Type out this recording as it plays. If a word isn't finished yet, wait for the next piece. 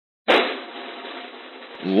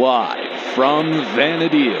Live from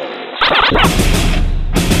Vanadil.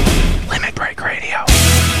 Limit Break Radio.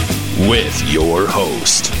 With your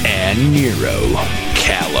host, Aniero,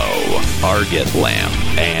 Kallo, Argetlam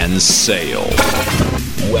and Sayl.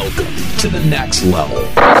 Welcome to the next level.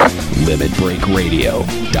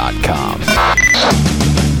 LimitBreakRadio.com.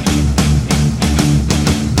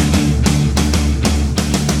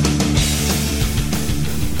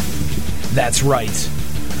 That's right.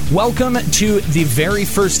 Welcome to the very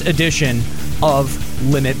first edition of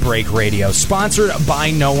Limit Break Radio, sponsored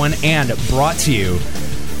by no one and brought to you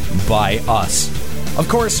by us. Of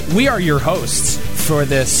course, we are your hosts for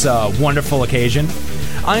this wonderful occasion.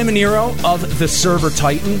 I am Aniero of the Server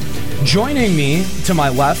Titan. Joining me to my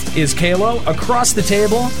left is Kallo. Across the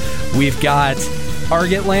table, we've got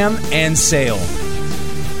Argetlam and Sayl.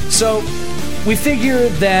 So, we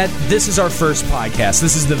figured that this is our first podcast.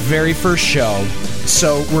 This is the very first show.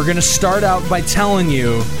 So, we're going to start out by telling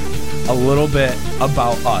you a little bit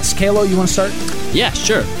about us. Kallo, you want to start? Yeah,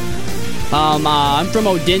 sure. I'm from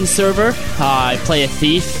Odin server. I play a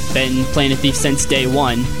thief. Been playing a thief since day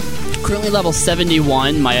one. Currently level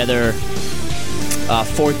 71. My other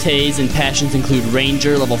fortes and passions include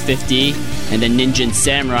Ranger, level 50, and then Ninja and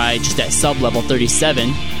Samurai, just at sub-level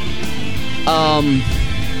 37.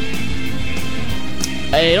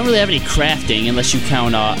 I don't really have any crafting, unless you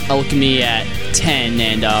count alchemy at 10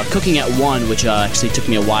 and cooking at 1, which actually took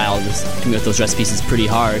me a while. Just coming with those recipes is pretty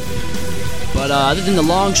hard. But other than the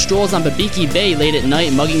long strolls on Babiki Bay late at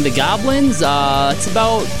night mugging the goblins, it's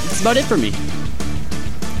about it for me.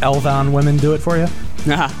 Elvan women do it for you?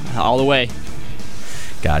 All the way.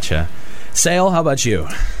 Gotcha. Sayl, how about you?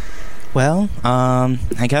 Well,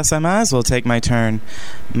 I guess I might as well take my turn.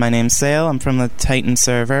 My name's Sayl. I'm from the Titan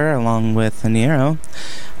server, along with Aniero.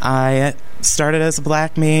 I started as a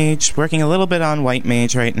black mage, working a little bit on white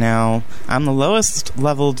mage right now. I'm the lowest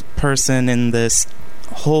leveled person in this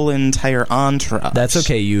whole entire entourage. That's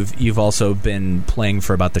okay. You've also been playing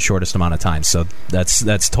for about the shortest amount of time, so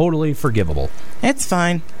that's totally forgivable. It's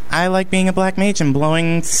fine. I like being a black mage and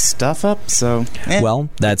blowing stuff up, so... Well,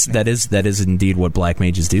 that is indeed what black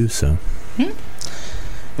mages do, so...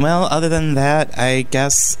 Well, other than that, I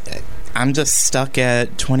guess I'm just stuck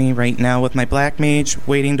at 20 right now with my black mage,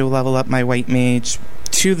 waiting to level up my white mage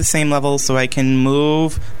to the same level so I can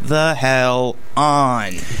move the hell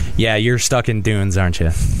on. Yeah, you're stuck in dunes, aren't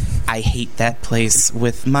you? I hate that place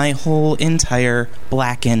with my whole entire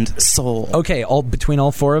blackened soul. Okay, between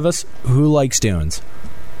all four of us, who likes dunes?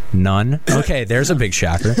 None? Okay, there's a big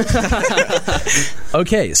shocker.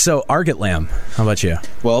 Okay, so Argetlam, how about you?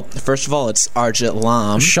 Well, first of all, it's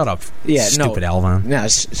Argetlam. Shut up, stupid Alvan. Yeah,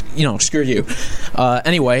 screw you.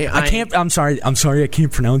 Anyway, I'm sorry, I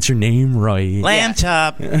can't pronounce your name right. Lamb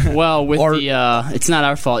chop. Well, it's not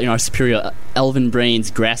our fault, our superior elven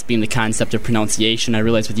brains grasping the concept of pronunciation. I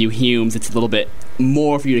realize with you Humes, it's a little bit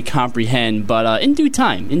more for you to comprehend, but in due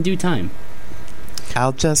time.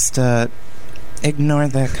 I'll just, ignore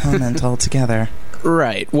that comment altogether.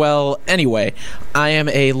 Right. Well, anyway, I am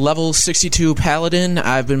a level 62 paladin.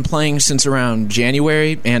 I've been playing since around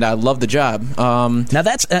January, and I love the job. Now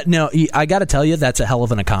that's I got to tell you, that's a hell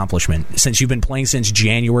of an accomplishment. Since you've been playing since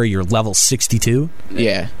January, you're level 62.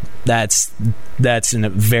 Yeah. That's a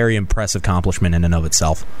very impressive accomplishment in and of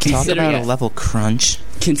itself. Talk about a level crunch.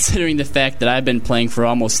 Considering the fact that I've been playing for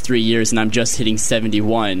almost 3 years and I'm just hitting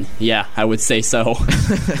 71, yeah, I would say so.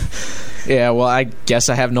 Yeah, well, I guess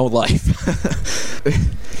I have no life.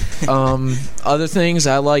 Other things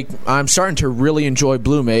I'm starting to really enjoy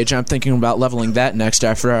Blue Mage. I'm thinking about leveling that next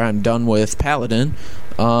after I'm done with Paladin.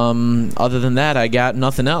 Other than that, I got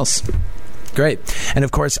nothing else. Great. And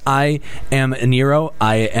of course, I am Aniero.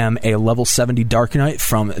 I am a level 70 Dark Knight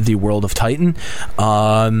from the World of Titan.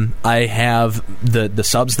 I have the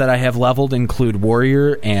subs that I have leveled include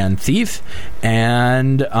Warrior and Thief,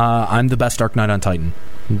 and I'm the best Dark Knight on Titan.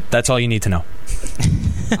 That's all you need to know.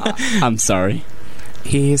 I'm sorry.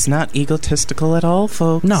 He's not egotistical at all,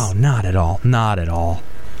 folks. No, not at all. Not at all.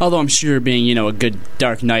 Although I'm sure being, a good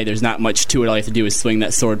Dark Knight, there's not much to it. All you have to do is swing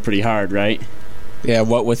that sword pretty hard, right? Yeah,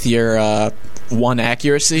 what with your 1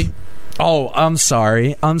 accuracy? Oh, I'm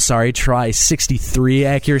sorry. Try 63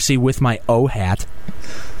 accuracy with my O hat.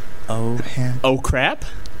 O hat? Oh, crap?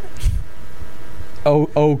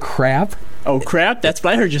 Oh, crap? Oh, crap? That's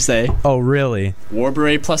what I heard you say. Oh, really? War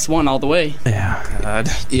Beret +1 all the way. Yeah. God.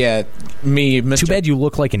 Yeah, me, Mr. Too bad you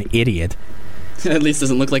look like an idiot. At least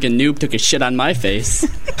doesn't look like a noob took a shit on my face.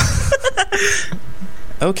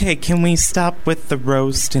 Okay, can we stop with the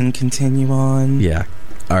roast and continue on? Yeah.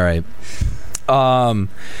 All right.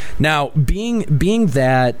 Now, being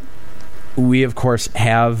that we, of course,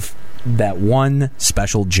 have that one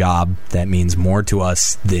special job that means more to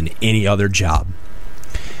us than any other job.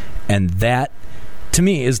 And that, to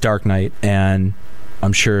me, is Dark Knight. And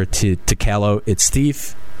I'm sure to Kallo, it's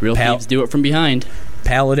Thief. Real thieves do it from behind.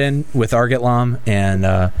 Paladin with Argetlam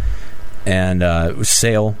and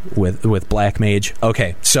Sayl with Black Mage.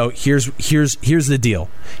 Okay, so here's the deal.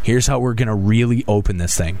 Here's how we're gonna really open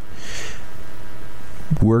this thing.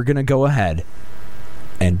 We're gonna go ahead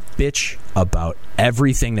and bitch about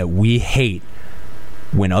everything that we hate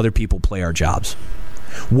when other people play our jobs.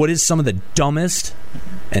 What is some of the dumbest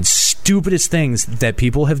and stupidest things that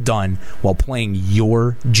people have done while playing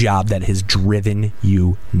your job that has driven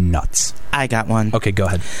you nuts? I got one. Okay, go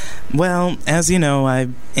ahead. Well, as you know,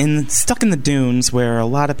 I'm stuck in the dunes where a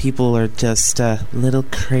lot of people are just a little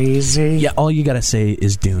crazy. Yeah, all you gotta say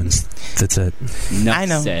is dunes. That's it. I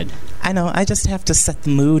know. Said. I know. I just have to set the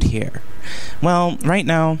mood here. Well, right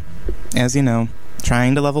now, as you know,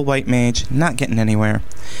 trying to level White Mage, not getting anywhere.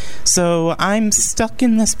 So I'm stuck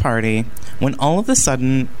in this party when all of a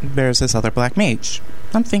sudden there's this other Black Mage.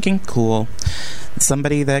 I'm thinking, cool.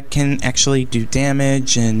 Somebody that can actually do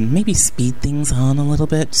damage and maybe speed things on a little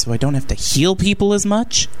bit so I don't have to heal people as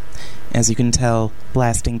much. As you can tell,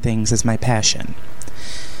 blasting things is my passion.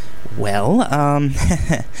 Well,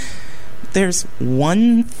 there's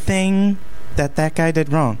one thing that guy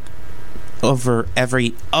did wrong over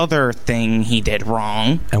every other thing he did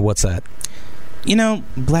wrong. And what's that? You know,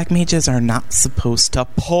 Black Mages are not supposed to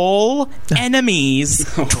pull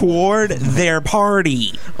enemies toward their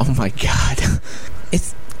party. Oh my god.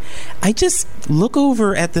 I just look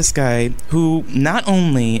over at this guy who not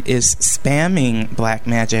only is spamming black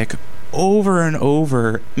magic over and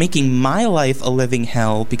over, making my life a living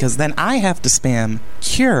hell, because then I have to spam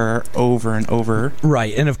cure over and over.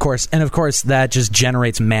 Right, and of course that just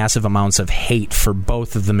generates massive amounts of hate for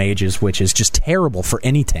both of the mages, which is just terrible for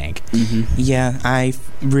any tank. Mm-hmm. Yeah, I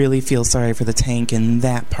really feel sorry for the tank in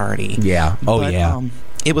that party. Yeah. Oh, but, yeah.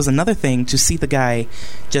 It was another thing to see the guy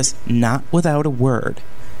just not without a word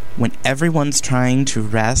when everyone's trying to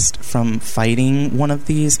rest from fighting one of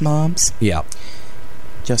these mobs. Yeah.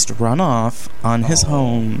 Just run off on his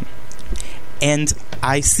home, and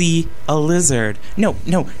I see a lizard. No,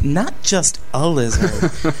 not just a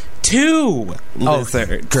lizard. 2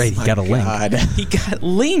 lizards. Great, he got a link. He got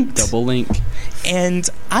linked. Double link. And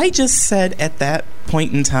I just said at that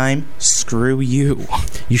point in time, screw you.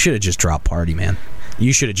 You should have just dropped party, man.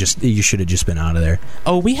 You should have just been out of there.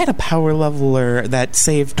 Oh, we had a power leveler that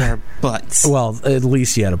saved our butts. Well, at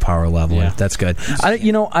least you had a power leveler. Yeah. That's good.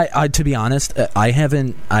 I to be honest,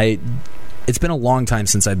 it's been a long time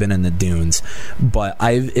since I've been in the dunes, but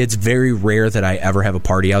it's very rare that I ever have a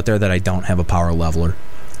party out there that I don't have a power leveler.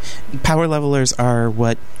 Power levelers are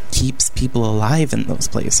what keeps people alive in those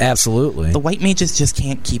places. Absolutely. The white mages just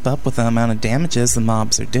can't keep up with the amount of damages the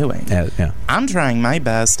mobs are doing. Yeah. I'm trying my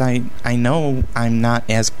best. I know I'm not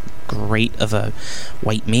as great of a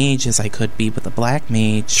white mage as I could be with a black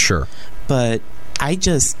mage. Sure. But I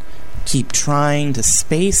just keep trying to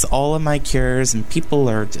space all of my cures, and people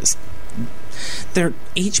are just... their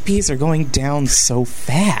HPs are going down so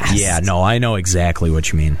fast. Yeah, no, I know exactly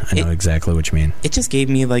what you mean. It just gave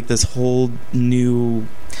me like this whole new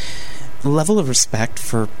level of respect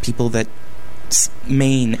for people that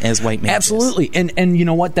main as white mages. Absolutely. And you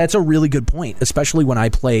know what? That's a really good point. Especially when I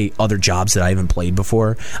play other jobs that I haven't played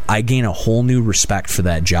before, I gain a whole new respect for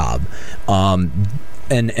that job.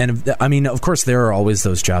 And I mean, of course, there are always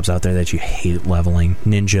those jobs out there that you hate leveling.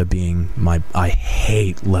 Ninja being I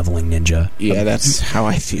hate leveling Ninja. Yeah, that's how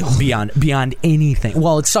I feel. Beyond anything.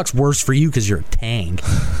 Well, it sucks worse for you because you're a tank.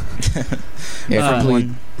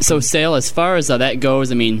 So, Sayl, as far as that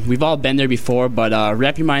goes, I mean, we've all been there before, but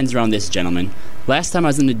wrap your minds around this, gentlemen. Last time I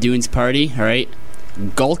was in the Dunes party, all right,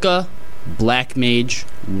 Gulka, Black Mage,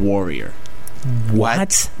 Warrior.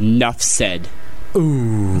 What? Enough said. Ooh.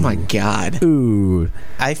 Oh my God. Ooh.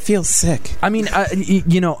 I feel sick. I mean, I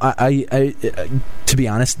to be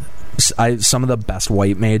honest, some of the best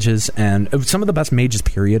white mages and some of the best mages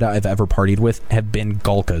period I've ever partied with have been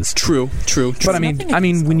Gulkas. True. But I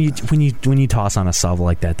mean, when you toss on a sub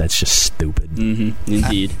like that, that's just stupid. Mm-hmm.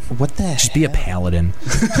 Indeed. What the? Just be a paladin.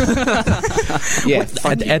 Yeah.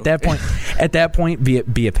 At that point,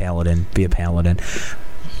 be a paladin. Be a paladin.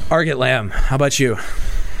 Argetlam, how about you?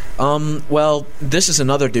 Well, this is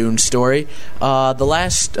another Dunes story. The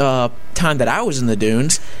last time that I was in the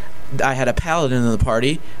Dunes, I had a paladin in the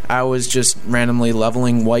party. I was just randomly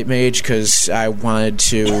leveling white mage because I wanted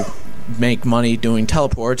to make money doing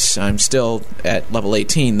teleports. I'm still at level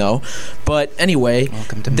 18, though. But anyway,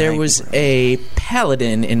 there was a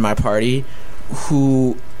paladin in my party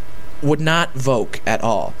who would not voke at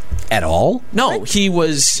all. At all? No, he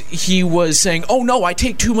was saying, "Oh no, I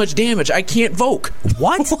take too much damage. I can't voke."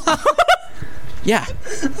 What? Yeah.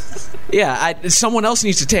 Someone else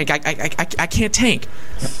needs to tank. I can't tank.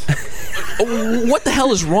 What the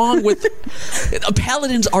hell is wrong with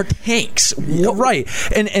paladins? Are tanks, right?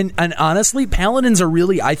 And honestly, paladins are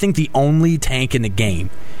really, I think, the only tank in the game.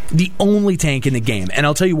 The only tank in the game, and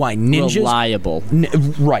I'll tell you why. Ninjas, reliable,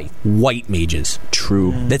 right? White mages,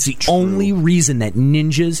 true. That's the only reason that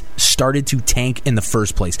ninjas started to tank in the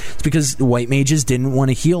first place. It's because the white mages didn't want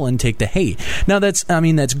to heal and take the hate. Now that's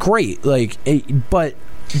great. But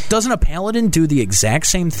doesn't a paladin do the exact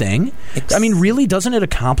same thing? I mean, really, doesn't it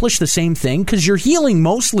accomplish the same thing? Because you're healing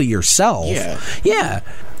mostly yourself. Yeah.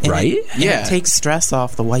 Right. It takes stress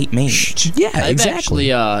off the white mage. Yeah, I've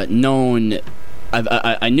exactly. actually known.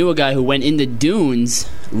 I knew a guy who went into dunes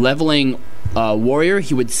leveling warrior.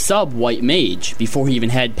 He would sub white mage before he even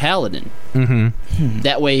had paladin. Mm-hmm.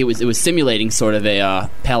 That way, it was simulating sort of a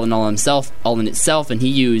paladin all in itself, and he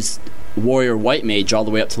used warrior white mage all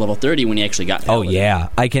the way up to level 30 when he actually got paladin. Oh yeah,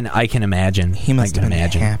 I can imagine. He must have been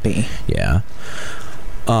happy. Yeah.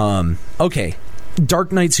 Okay,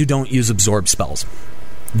 Dark Knights who don't use absorb spells.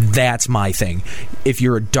 That's my thing. If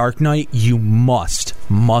you're a Dark Knight, you must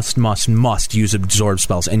use absorb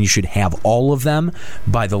spells, and you should have all of them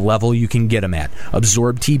by the level you can get them at.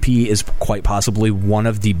 Absorb TP is quite possibly one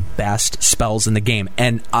of the best spells in the game,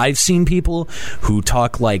 and I've seen people who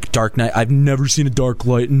talk like Dark Knight. I've never seen a Dark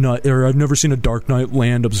Knight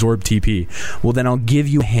land absorb TP. Well, then I'll give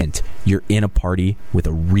you a hint. You're in a party with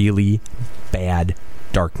a really bad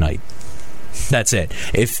Dark Knight. That's it.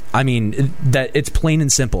 It's plain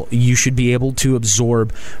and simple. You should be able to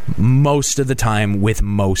absorb most of the time with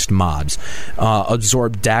most mobs.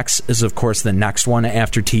 Absorb Dex is, of course, the next one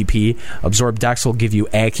after TP. Absorb Dex will give you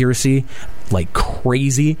accuracy like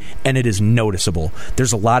crazy, and it is noticeable.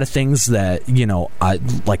 There's a lot of things that,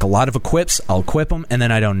 like a lot of equips, I'll equip them, and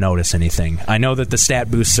then I don't notice anything. I know that the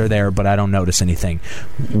stat boosts are there, but I don't notice anything.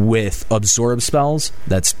 With absorb spells,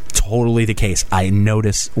 that's totally the case. I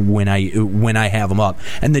notice when I have them up.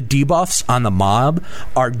 And the debuffs on the mob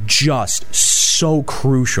are just so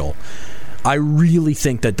crucial. I really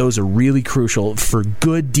think that those are really crucial for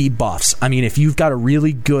good debuffs. I mean, if you've got a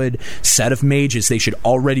really good set of mages, they should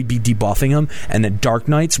already be debuffing them. And the Dark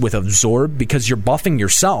Knights with Absorb, because you're buffing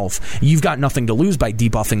yourself, you've got nothing to lose by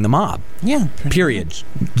debuffing the mob. Yeah. Period. Much.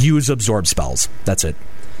 Use Absorb spells. That's it.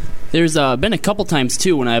 There's been a couple times,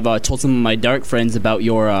 too, when I've told some of my Dark friends about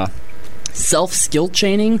your self-skill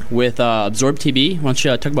chaining with Absorb TB. Why don't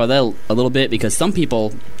you talk about that a little bit? Because some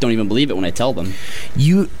people don't even believe it when I tell them.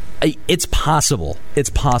 It's possible.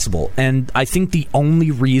 It's possible. And I think the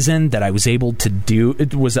only reason that I was able to do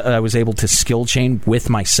it was I was able to skill chain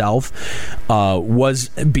with myself was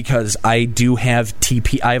because I do have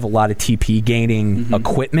TP. I have a lot of TP gaining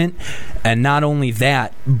equipment. And not only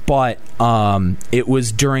that, but it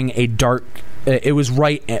was during a dark... It was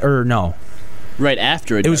right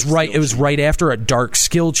after a dark a dark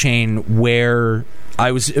skill chain where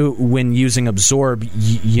I was when using Absorb,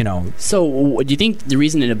 So, do you think the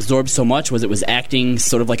reason it absorbed so much was it was acting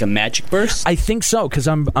sort of like a magic burst? I think so, because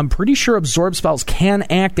I'm pretty sure Absorb spells can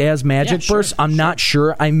act as magic bursts. I'm not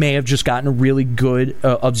sure. I may have just gotten a really good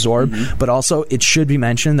Absorb, but also it should be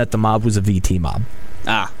mentioned that the mob was a VT mob.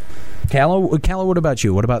 Kallo, what about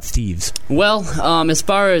you? What about thieves? Well, as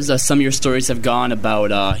far as some of your stories have gone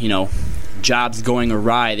about, jobs going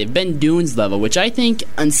awry, they've been Dunes level, which I think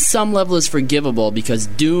on some level is forgivable because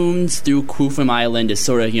Dunes through Kufum Island is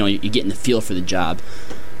sort of, you're getting the feel for the job.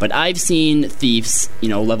 But I've seen thieves,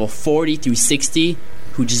 level 40 through 60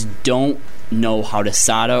 who just don't know how to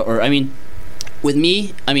SATA, with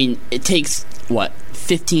me, it takes,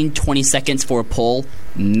 15, 20 seconds for a pull,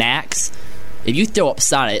 max. If you throw up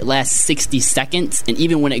SATA, it lasts 60 seconds, and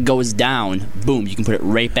even when it goes down, boom, you can put it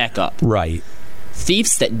right back up. Right.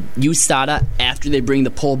 Thieves that use SATA after they bring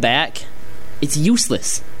the pull back, it's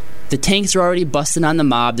useless. The tanks are already busting on the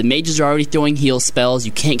mob. The mages are already throwing heal spells.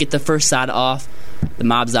 You can't get the first SATA off. The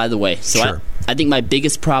mob's out of the way. So sure. I think my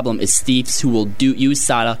biggest problem is thieves who will use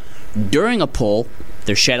SATA during a pull.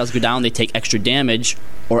 Their shadows go down. They take extra damage.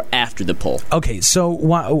 Or after the pull. Okay, so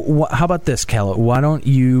how about this, Kallo? Why don't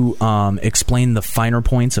you explain the finer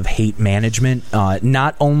points of hate management,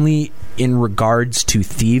 not only in regards to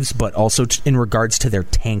thieves, but also in regards to their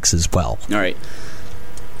tanks as well? All right.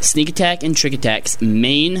 Sneak attack and trick attack's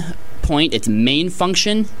main point, its main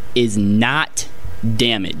function, is not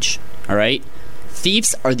damage. All right?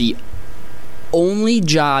 Thieves are the only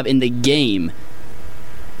job in the game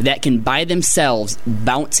that can, by themselves,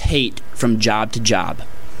 bounce hate from job to job.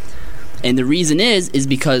 And the reason is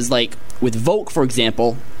because, like, with Vogue, for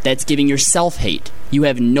example, that's giving yourself hate. You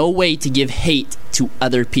have no way to give hate to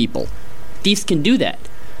other people. Thieves can do that.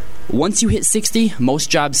 Once you hit 60, most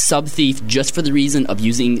jobs sub-thief just for the reason of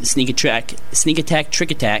using sneak attack,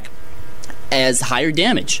 trick attack as higher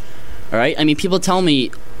damage. All right? I mean, people tell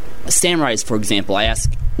me, samurais, for example, I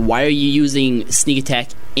ask, why are you using sneak attack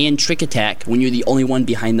and trick attack when you're the only one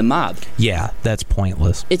behind the mob? Yeah, that's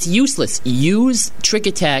pointless. It's useless. Use trick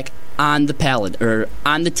attack on the paladin or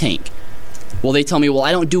on the tank. Well, they tell me, well,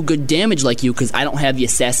 I don't do good damage like you because I don't have the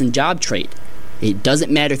assassin job trait. It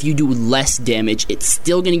doesn't matter if you do less damage; it's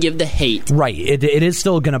still going to give the hate. Right. It is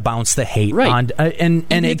still going to bounce the hate. Right. On, and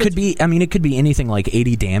it could be. I mean, it could be anything like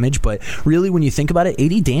 80 damage. But really, when you think about it,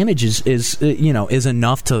 80 damage is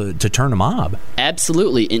enough to turn a mob.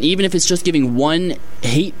 Absolutely. And even if it's just giving one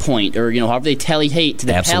hate point, or however they tally hate to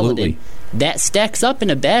the paladin, that stacks up in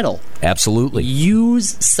a battle. Absolutely.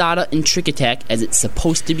 Use Sada and trick attack as it's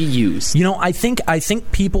supposed to be used. I think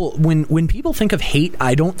people when people think of hate,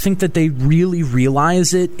 I don't think that they really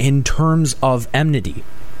realize it in terms of enmity.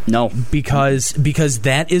 No. Because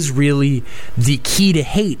that is really the key to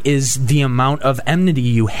hate, is the amount of enmity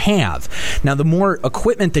you have. Now, the more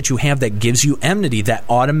equipment that you have that gives you enmity, that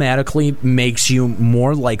automatically makes you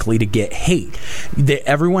more likely to get hate.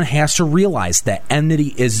 Everyone has to realize that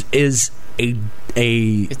enmity is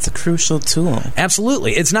it's a crucial tool.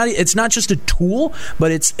 Absolutely. It's not just a tool,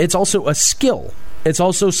 but it's also a skill. It's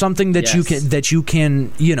also something that you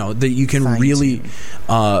can really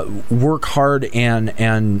work hard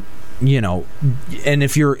and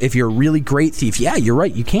if you're a really great thief, yeah, you're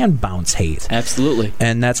right, you can bounce hate. Absolutely.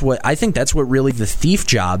 And that's what really the thief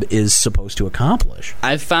job is supposed to accomplish.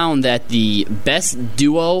 I've found that the best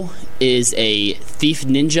duo is a thief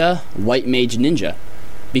ninja, white mage ninja,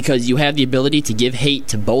 because you have the ability to give hate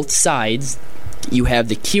to both sides. You have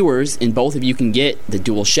the cures, and both of you can get the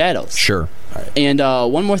dual shadows. Sure. And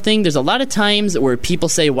one more thing, there's a lot of times where people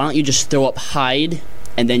say, why don't you just throw up hide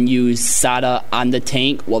and then use Sada on the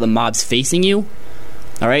tank while the mob's facing you?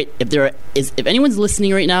 All right? If anyone's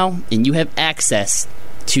listening right now and you have access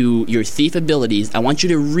to your thief abilities, I want you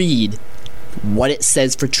to read what it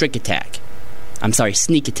says for trick attack. I'm sorry,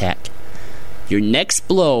 sneak attack. Your next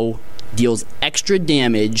blow deals extra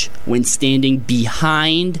damage when standing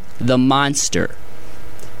behind the monster.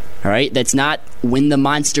 Alright? That's not when the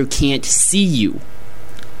monster can't see you.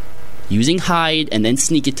 Using hide and then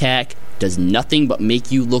sneak attack does nothing but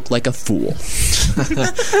make you look like a fool.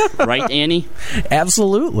 Right, Annie?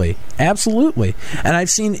 Absolutely. And I've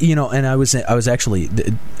seen, and I was actually,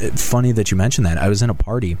 funny that you mentioned that. I was in a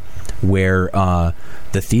party where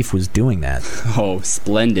the thief was doing that. Oh,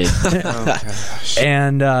 splendid. Oh, gosh.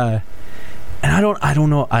 And I don't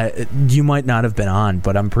know. You might not have been on,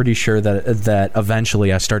 but I'm pretty sure that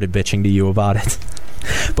eventually I started bitching to you about it.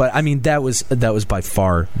 But I mean, that was by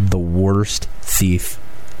far the worst thief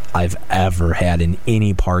I've ever had in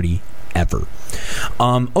any party ever.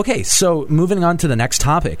 Okay, so moving on to the next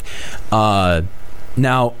topic.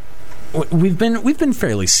 Now, we've been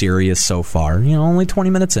fairly serious so far. Only 20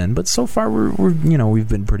 minutes in, but so far we've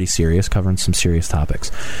been pretty serious, covering some serious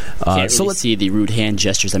topics. Can't really see the rude hand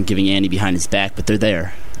gestures I'm giving Andy behind his back, but they're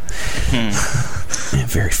there. Yeah,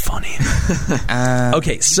 very funny.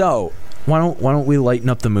 Okay, so why don't we lighten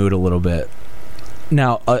up the mood a little bit?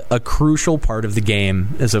 Now, a crucial part of the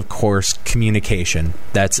game is, of course, communication.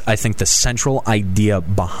 That's, I think, the central idea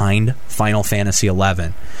behind Final Fantasy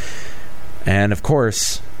XI. And, of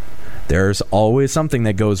course, there's always something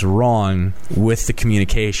that goes wrong with the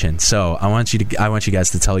communication. So I want you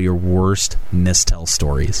guys to tell your worst mistell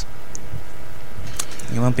stories.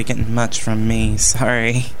 You won't be getting much from me,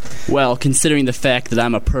 sorry. Well, considering the fact that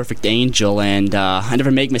I'm a perfect angel and I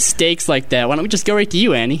never make mistakes like that, why don't we just go right to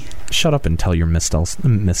you, Annie? Shut up and tell your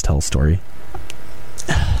mistell story.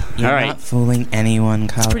 You're All right. not fooling anyone,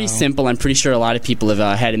 Kallo. It's pretty simple. I'm pretty sure a lot of people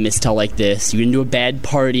have had a mistell like this. You get into a bad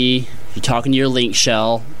party, you're talking to your link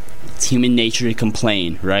shell. It's human nature to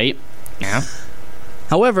complain, right? Yeah.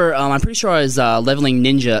 However, I'm pretty sure I was leveling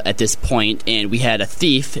ninja at this point, and we had a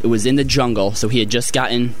thief. It was in the jungle, so he had just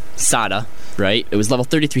gotten Sada, right? It was level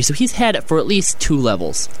 33, so he's had it for at least 2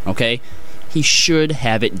 levels, okay? He should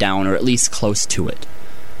have it down, or at least close to it.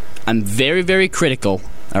 I'm very, very critical,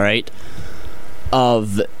 all right,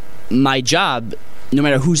 of my job, no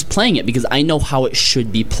matter who's playing it, because I know how it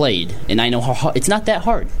should be played, and I know how it's not that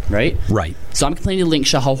hard, right? Right. So I'm complaining to Link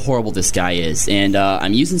Shell how horrible this guy is, and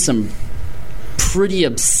I'm using some pretty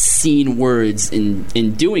obscene words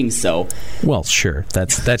in doing so. Well, sure.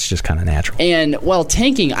 That's just kind of natural. And while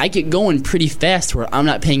tanking, I get going pretty fast where I'm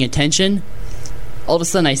not paying attention. all of a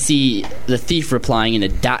sudden I see the thief replying in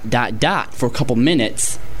a ... for a couple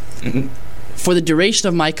minutes. For the duration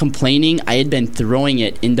of my complaining, I had been throwing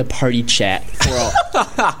it into party chat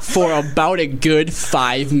for about a good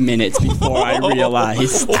 5 minutes before I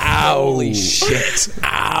realized. Holy shit.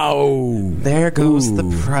 Ow. There goes the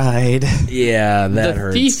pride. Yeah, that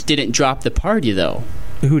hurts. The thief didn't drop the party, though.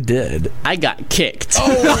 Who did? I got kicked.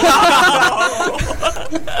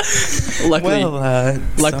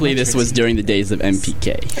 Luckily, this was during the days of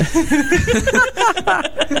MPK.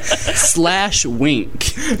 /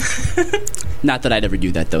 wink. Not that I'd ever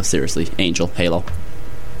do that, though. Seriously. Angel, Halo.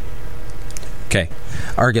 Okay.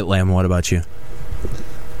 Argetlam, what about you?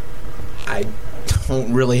 I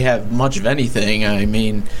don't really have much of anything. I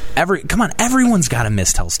mean, Come on, everyone's got a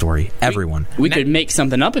mistell story. Everyone. We could make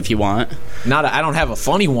something up if you want. I don't have a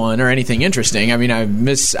funny one or anything interesting. I mean, I've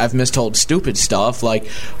mistold stupid stuff, like,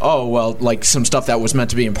 like some stuff that was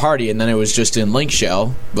meant to be in party, and then it was just in Link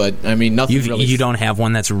Shell. But I mean, nothing really. You don't have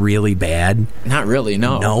one that's really bad? Not really.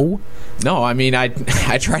 No. No. I mean, I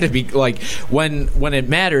try to be like when it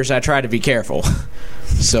matters. I try to be careful.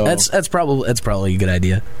 So that's probably a good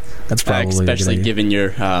idea. That's probably especially given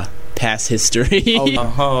your past history.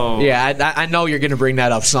 Yeah, I know you're going to bring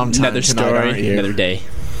that up sometime. Another story, another day.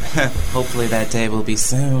 Hopefully that day will be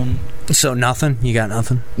soon. So nothing? You got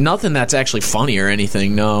nothing? Nothing that's actually funny or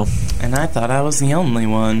anything, no. And I thought I was the only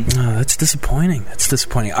one. Oh, that's disappointing.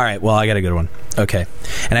 All right, well, I got a good one. Okay.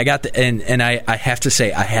 And I got and I have to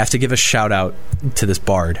say, I have to give a shout out to this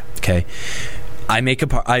bard, okay?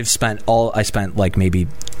 I spent like maybe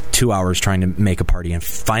 2 hours trying to make a party, and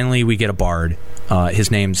finally we get a bard.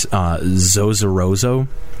 His name's Zozarozo,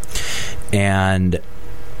 and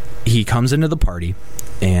he comes into the party,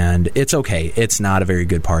 and it's okay. It's not a very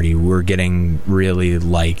good party. We're getting really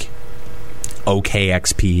like okay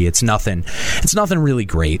XP. It's nothing really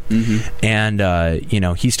great. And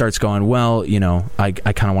he starts going, well, I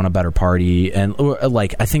kind of want a better party, and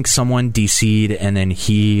like I think someone DC'd, and then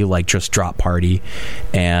he like just dropped party,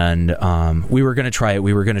 and we were gonna try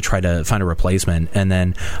to find a replacement, and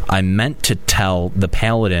then I meant to tell the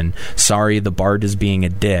paladin, sorry, the bard is being a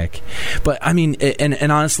dick, but I mean,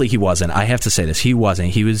 and honestly, he wasn't. I have to say this, he wasn't.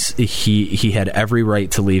 He had every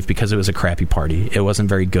right to leave because it was a crappy party. It wasn't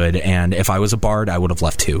very good, and if I was a bard, I would have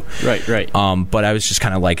left too. Right. But I was just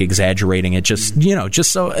kind of like exaggerating it, just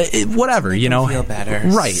so whatever, feel better,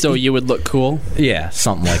 right? So you would look cool. Yeah,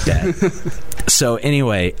 something like that. So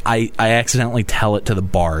anyway, I accidentally tell it to the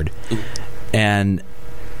bard, and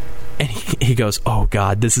he goes, "Oh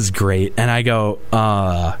God, this is great." And I go,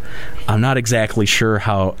 "I'm not exactly sure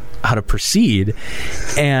how to proceed,"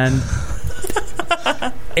 and.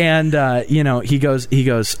 And he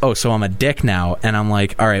goes, oh, so I'm a dick now. And I'm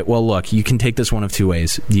like, all right, well, look, you can take this one of two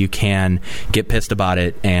ways. You can get pissed about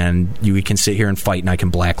it, and we can sit here and fight, and I can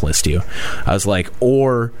blacklist you. I was like,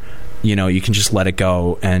 or you can just let it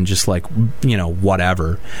go and just like,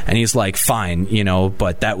 whatever. And he's like, fine,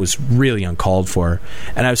 but that was really uncalled for.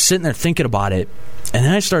 And I was sitting there thinking about it, and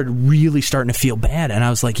then I starting to feel bad, and I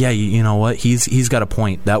was like, yeah, you know what? He's got a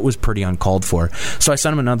point. That was pretty uncalled for. So I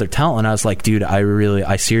sent him another tell, and I was like, dude,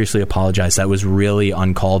 I seriously apologize. That was really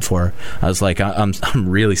uncalled for. I was like, I'm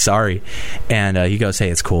really sorry. And he goes, hey,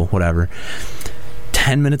 it's cool, whatever.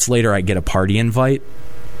 10 minutes later, I get a party invite.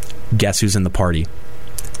 Guess who's in the party?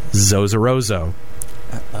 Zozarozo.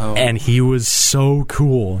 Uh-oh. And he was so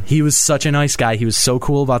cool. He was such a nice guy. He was so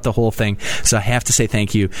cool about the whole thing. So I have to say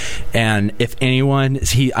thank you. And if anyone,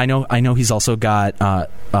 I know he's also got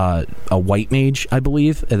a white mage, I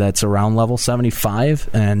believe, that's around level 75,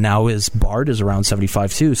 and now his bard is around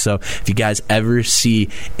 75 too. So if you guys ever see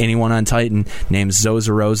anyone on Titan named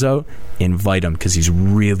Zozarozo, invite him because he's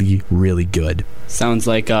really, really good. Sounds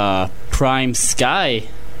like Prime Sky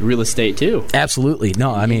real estate too. Absolutely.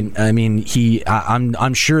 No, I mean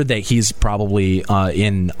I'm sure that he's probably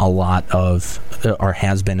in a lot of, or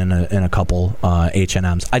has been in a couple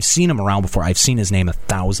H&Ms. I've seen him around before. I've seen his name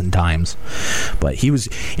 1,000 times. But he was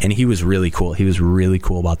really cool. He was really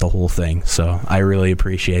cool about the whole thing. So I really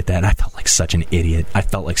appreciate that. And I felt like such an idiot. I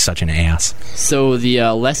felt like such an ass. So the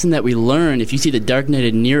lesson that we learned, if you see the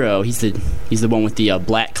dark-netted Aniero, he's the one with the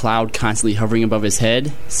black cloud constantly hovering above his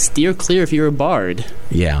head. Steer clear if you're a bard.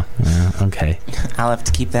 Yeah. Okay. I'll have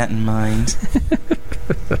to keep that in mind.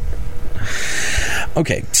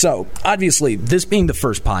 Okay, so obviously, this being the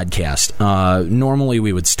first podcast, normally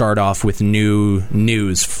we would start off with new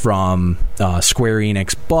news from Square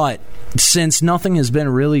Enix, but since nothing has been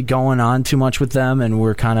really going on too much with them, and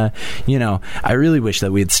we're kind of, I really wish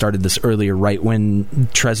that we had started this earlier, right when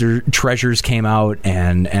Treasures came out,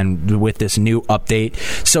 and with this new update.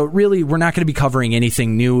 So really, we're not going to be covering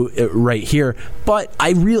anything new right here, but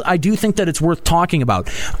I do think that it's worth talking about.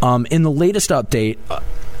 In the latest update,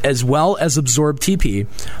 as well as Absorb TP,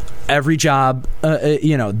 every job,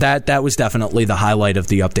 that was definitely the highlight of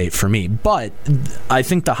the update for me. But I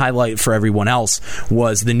think the highlight for everyone else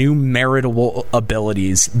was the new meritable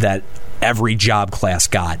abilities that every job class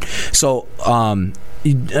got. So,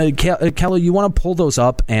 Kallo, you want to pull those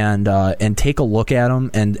up and take a look at them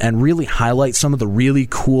and really highlight some of the really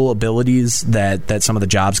cool abilities that some of the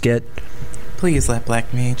jobs get? Please let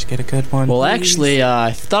Black Mage get a good one. Well, please. actually,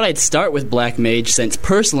 I thought I'd start with Black Mage, since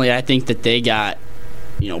personally I think that they got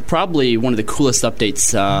probably one of the coolest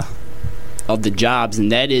updates of the jobs,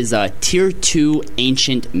 and that is Tier 2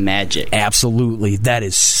 Ancient Magic. Absolutely. That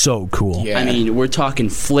is so cool. Yeah. I mean, we're talking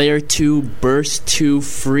Flare 2, Burst 2,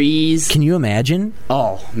 Freeze. Can you imagine?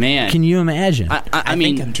 Oh, man. Can you imagine? I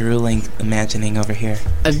mean, think I'm drooling imagining over here.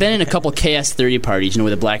 I've been in a couple KS30 parties, where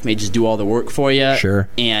the Black Mages do all the work for you. Sure.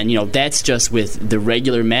 And, that's just with the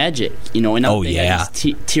regular magic, and now they have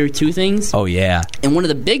these Tier 2 things. Oh, yeah. And one of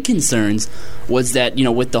the big concerns was that,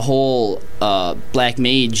 with the whole Black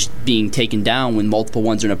Mage being taken down when multiple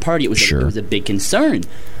ones are in a party, it was a big concern.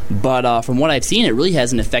 But from what I've seen, it really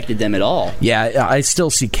hasn't affected them at all. Yeah, I still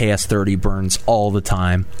see KS30 burns all the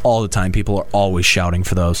time. All the time. People are always shouting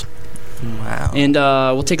for those. Wow. And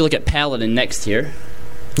we'll take a look at Paladin next here.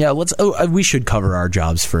 Yeah, we should cover our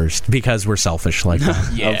jobs first, because we're selfish like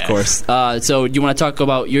that. Yeah. Of course. So do you want to talk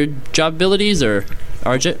about your job abilities, or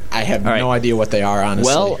Arget? I have no idea what they are,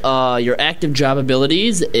 honestly. Well, your active job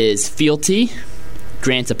abilities is Fealty.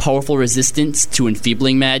 Grants a powerful resistance to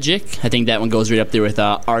enfeebling magic. I think that one goes right up there with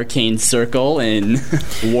Arcane Circle and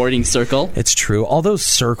Warding Circle. It's true. All those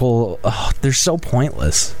circle, they're so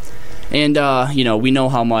pointless. And, we know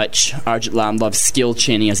how much Argetlam loves skill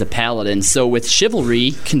chaining as a paladin. So with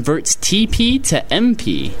Chivalry, converts TP to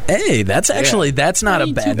MP. Hey, that's not a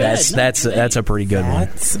bad. That's a pretty good one.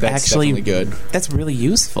 That's actually good. That's really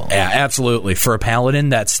useful. Yeah, absolutely. For a paladin,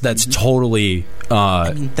 that's totally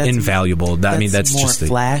invaluable. That's more just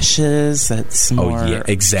flashes. That's more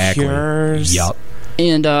exactly. Cures. Yup.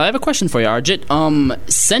 And I have a question for you, Arget.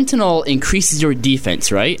 Sentinel increases your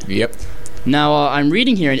defense, right? Yep. Now, I'm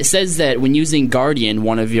reading here, and it says that when using Guardian,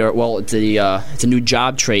 it's a new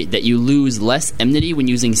job trait, that you lose less enmity when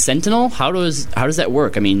using Sentinel. How does that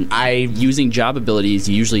work? I mean, using job abilities,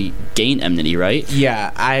 you usually gain enmity, right? Yeah,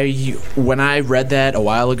 when I read that a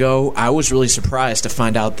while ago, I was really surprised to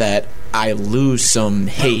find out that I lose some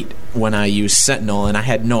hate when I use Sentinel, and I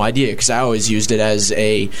had no idea, because I always used it as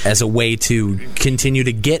a way to continue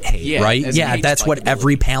to get hate, right? Yeah, that's what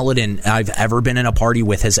every paladin I've ever been in a party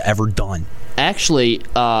with has ever done. Actually, if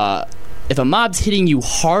a mob's hitting you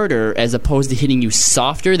harder as opposed to hitting you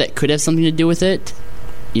softer, that could have something to do with it,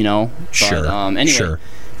 Sure. But, anyway. Sure.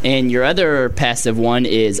 And your other passive one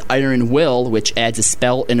is Iron Will, which adds a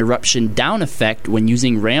spell interruption down effect when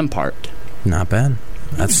using Rampart. Not bad.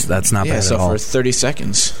 That's not bad at all. For 30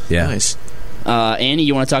 seconds. Yeah. Nice. Annie,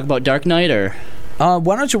 you want to talk about Dark Knight, or?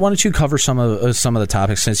 Why don't you cover some of the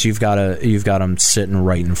topics, since you've got them sitting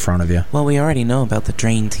right in front of you? Well, we already know about the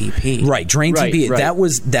Drain TP. Right, Drain TP. Right. That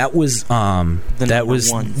was one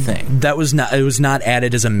thing. That was not. It was not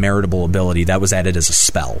added as a meritable ability. That was added as a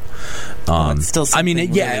spell. It's still really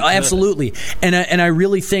good. Absolutely. And I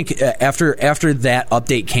really think after that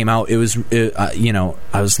update came out, it was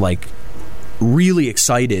I was like really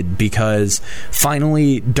excited, because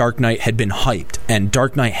finally Dark Knight had been hyped, and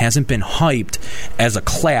Dark Knight hasn't been hyped as a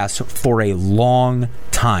class for a long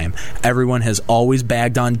time. Everyone has always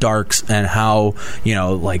bagged on Darks and how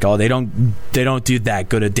they don't do that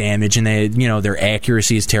good of damage, and they their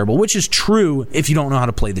accuracy is terrible, which is true if you don't know how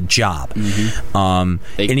to play the job.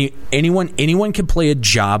 Mm-hmm. Anyone can play a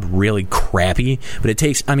job really crappy, but it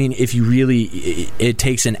takes it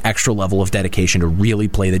takes an extra level of dedication to really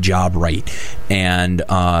play the job right. And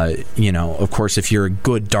of course, if you're a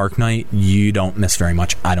good Dark Knight, you don't miss very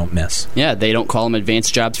much. I don't miss. Yeah, they don't call them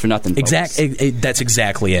advanced jobs for nothing. Exactly. That's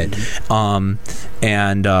exactly it. Mm-hmm.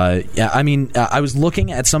 I was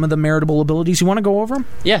looking at some of the meritable abilities. You want to go over them?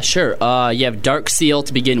 Yeah, sure. You have Dark Seal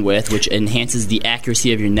to begin with, which enhances the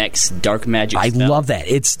accuracy of your next dark magic spell. I love that.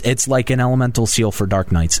 It's like an elemental seal for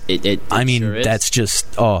Dark Knights. That's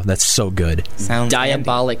just that's so good. Sounds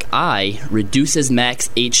Diabolic Eye reduces max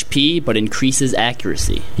HP but increases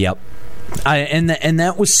accuracy. Yep. And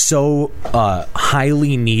that was so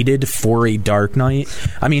highly needed for a Dark Knight.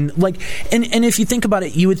 I mean, and if you think about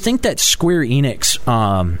it, you would think that Square Enix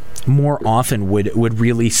more often would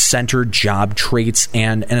really center job traits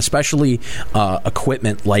and especially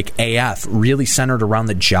equipment like AF really centered around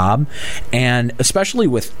the job, and especially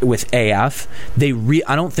with AF,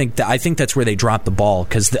 I think that's where they drop the ball,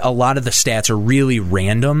 because a lot of the stats are really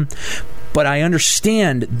random. But I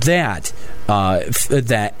understand that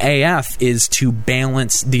that AF is to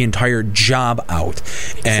balance the entire job out,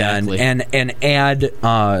 Exactly. and add.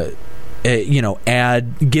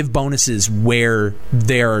 Give bonuses where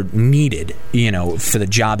they're needed, for the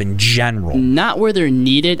job in general. Not where they're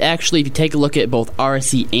needed, actually. If you take a look at both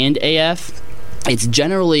RSE and AF, it's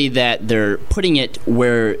generally that they're putting it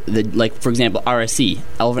where, for example, RSE,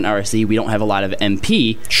 Elven RSE, we don't have a lot of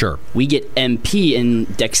MP. Sure. We get MP in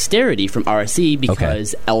dexterity from RSE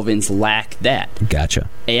because Elvens lack that. Gotcha.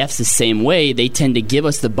 AF's the same way. They tend to give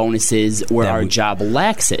us the bonuses where our job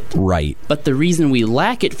lacks it. Right. But the reason we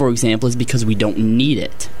lack it, for example, is because we don't need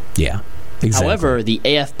it. Yeah. Exactly. However, the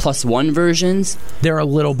AF +1 versions, they're a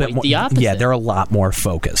little bit more. the opposite. Yeah, they're a lot more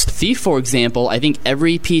focused. Thief, for example, I think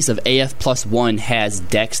every piece of AF +1 has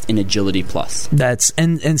Dex and Agility plus. That's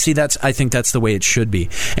I think that's the way it should be.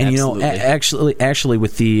 And Absolutely. actually,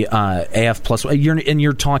 with the AF +1,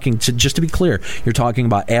 you're talking just to be clear, you're talking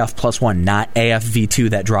about AF +1, not AF V2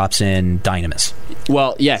 that drops in Dynamis.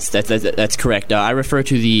 Well, yes, that's correct. I refer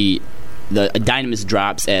to the Dynamis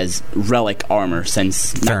drops as relic armor,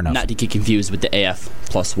 since not to get confused with the AF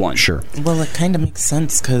 +1. Sure. Well, it kind of makes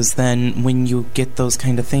sense, because then when you get those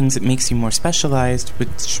kind of things, it makes you more specialized,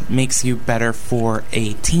 which makes you better for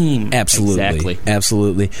a team. Absolutely. Exactly.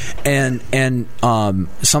 Absolutely. And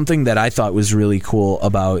something that I thought was really cool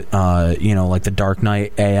about like the Dark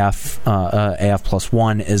Knight AF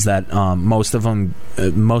 +1 is that most of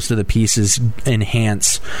the pieces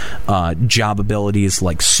enhance job abilities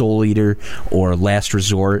like Soul Eater or Last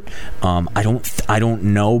Resort. I don't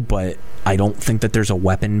know, but I don't think that there's a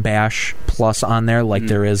weapon bash plus on there like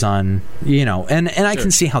there is on, and I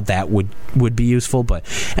can see how that would be useful,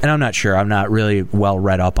 and I'm not sure. I'm not really well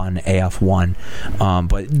read up on AF1,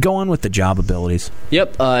 but go on with the job abilities.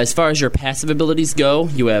 Yep. As far as your passive abilities go,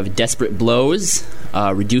 you have Desperate Blows,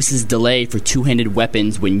 reduces delay for two-handed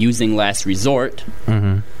weapons when using Last Resort.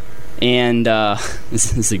 Mm-hmm. And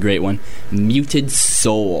this is a great one. Muted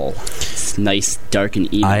Soul. It's nice, dark,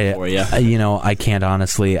 and evil for you. I can't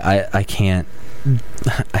honestly. I can't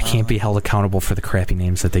be held accountable for the crappy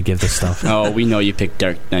names that they give this stuff. Oh, we know you picked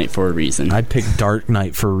Dark Knight for a reason. I picked Dark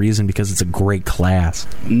Knight for a reason because it's a great class.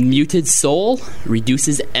 Muted Soul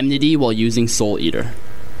reduces enmity while using Soul Eater.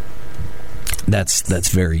 That's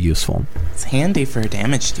very useful. It's handy for a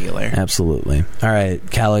damage dealer. Absolutely. All right,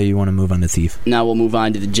 Kallo, you want to move on to Thief? Now we'll move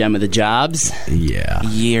on to the Gem of the Jobs. Yeah.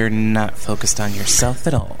 You're not focused on yourself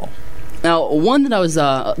at all. Now, one that I was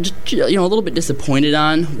a little bit disappointed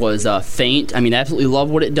on was Feint. I mean, I absolutely love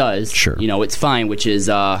what it does. Sure. It's fine, which is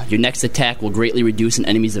your next attack will greatly reduce an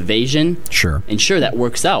enemy's evasion. Sure. And sure, that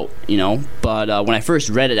works out, But when I first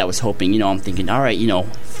read it, I was hoping, I'm thinking, all right,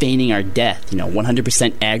 feigning our death,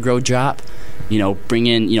 100% aggro drop, bring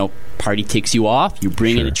in, party takes you off, you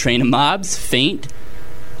bring in a train of mobs, feint,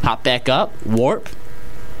 hop back up, warp.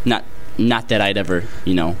 Not that I'd ever,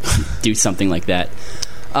 do something like that.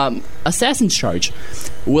 Assassin's Charge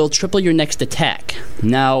will triple your next attack.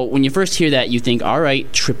 Now, when you first hear that, you think, all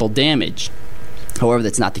right, triple damage. However,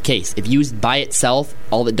 that's not the case. If used by itself,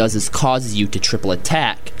 all it does is causes you to triple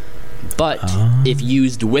attack. But if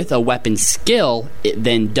used with a weapon skill, it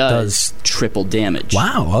then does triple damage.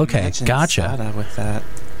 Wow, okay, Imagine gotcha. Sada with that.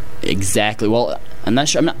 Exactly. Well, I'm not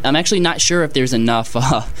sure. I'm actually not sure if there's enough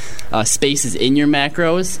spaces in your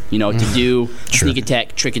macros, to do sneak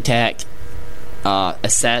attack, trick attack,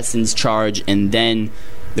 Assassin's Charge, and then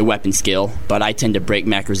the weapon skill. But I tend to break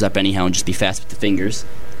macros up anyhow and just be fast with the fingers,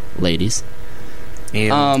 ladies.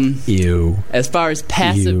 Ew. Ew. As far as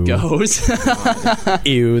passive goes,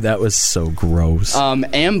 Ew, that was so gross.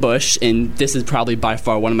 Ambush, and this is probably by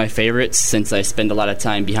far one of my favorites since I spend a lot of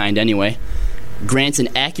time behind anyway, grants an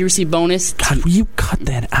accuracy bonus. God, will you cut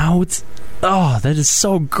that out? Oh, that is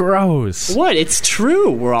so gross. What? It's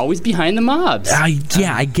true. We're always behind the mobs.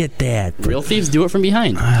 Yeah, I get that. Real thieves do it from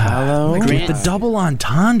behind. Hello. With the double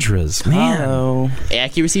entendres, man. Hello.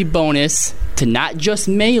 Accuracy bonus to not just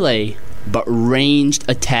melee, but ranged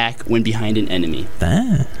attack when behind an enemy.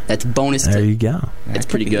 That's bonus. There you go. That's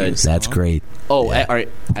pretty good. That's great. Oh, all right.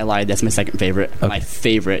 I lied. That's my second favorite. Okay. My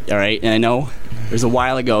favorite. All right. And I know there's a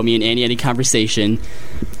while ago, me and Annie had a conversation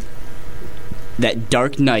that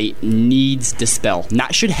Dark Knight needs Dispel.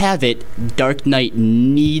 Not should have it. Dark Knight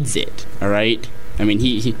needs it. All right. I mean,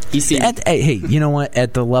 he seemed... Hey, you know what?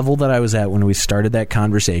 At the level that I was at when we started that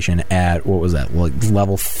conversation at, what was that, like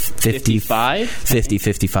level 55? 50,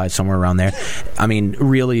 55, somewhere around there. I mean,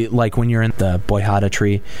 really, like when you're in the Boyhada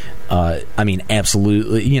tree, I mean,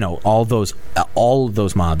 absolutely, you know, all of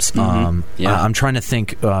those mobs. Yeah. I'm trying to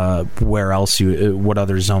think where else what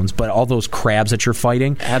other zones, but all those crabs that you're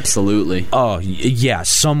fighting. Absolutely. Oh, yeah,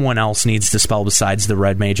 someone else needs to spell besides the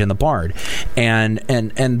Red Mage and the Bard. And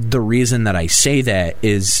the reason that I say that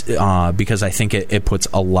is because I think it puts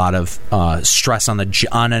a lot of stress on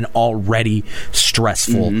an already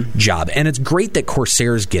stressful job. And it's great that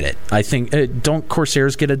Corsairs get it. I think don't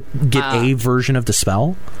Corsairs get a version of the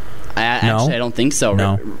spell? Actually, I don't think so.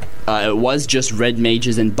 No. It was just Red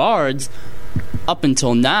Mages and Bards up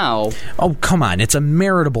until now. Oh, come on. It's a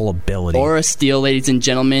meritable ability. Aura Steel, ladies and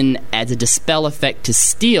gentlemen, adds a dispel effect to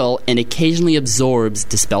Steel and occasionally absorbs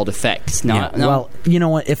dispelled effects. Well, you know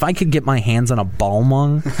what? If I could get my hands on a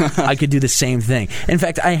Balmung, I could do the same thing. In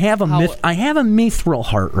fact, I have a Mithril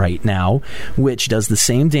Heart right now, which does the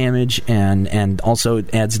same damage and also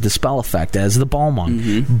adds a dispel effect as the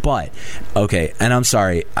Balmung. But, okay, and I'm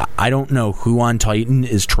sorry, I don't know who on Titan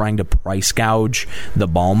is trying to price gouge the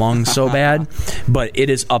Balmung so bad, but it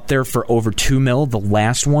is up there for over 2 mil. The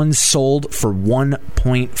last one sold for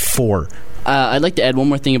 1.4. I'd like to add one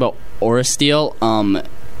more thing about Aura Steel.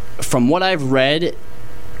 From what I've read,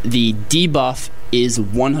 the debuff is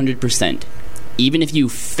 100%. Even if you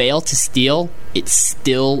fail to steal, it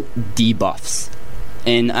still debuffs.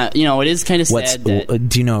 And you know, it is kind of sad.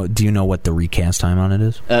 Do you know what the recast time on it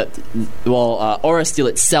is? Aura Steel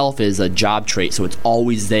itself is a job trait, so it's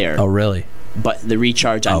always there. Oh, really? But the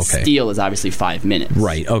recharge on Steel is obviously 5 minutes.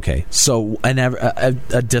 Right, okay. So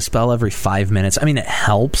a dispel every 5 minutes. I mean, it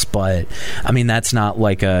helps, but I mean, that's not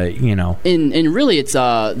like a, you know. And really, it's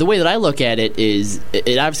the way that I look at it is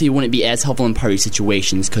it obviously wouldn't be as helpful in party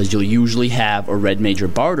situations because you'll usually have a Red Mage or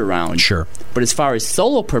Bard around. Sure. But as far as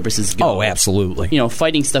solo purposes go. Oh, absolutely. You know,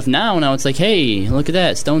 fighting stuff now it's like, hey, look at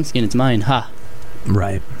that. Stone Skin, it's mine. Ha.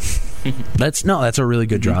 Right. That's a really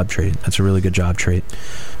good job trait. That's a really good job trait.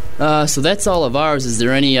 So that's all of ours. Is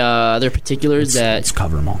there any other particulars Let's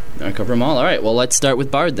cover them all. Cover them all. All right. Well, let's start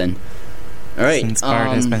with Bard then. All right. Since Bard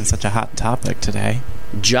has been such a hot topic today.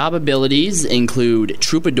 Job abilities include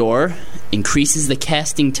Troubadour, increases the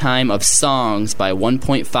casting time of songs by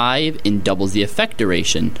 1.5 and doubles the effect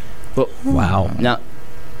duration. But, wow. Now,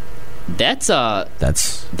 that's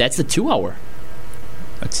the 2 hour.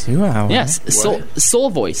 A 2 hour? Yes.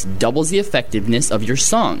 Soul Voice doubles the effectiveness of your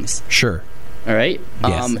songs. Sure. All right.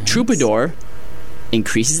 Yes. Troubadour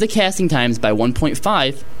increases the casting times by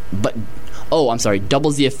 1.5, but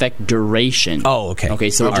doubles the effect duration. Oh, okay.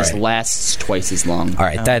 Okay, so it just lasts twice as long. All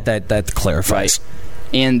right, that clarifies. Right.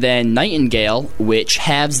 And then Nightingale, which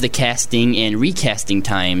halves the casting and recasting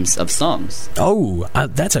times of songs. Oh,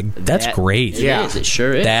 that's great. It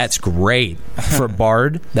sure is. That's great for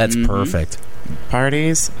Bard. That's perfect.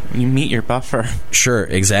 Parties, you meet your buffer. Sure,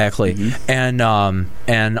 exactly. And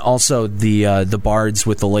also the Bards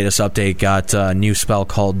with the latest update got a new spell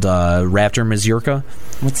called Raptor Mazurka.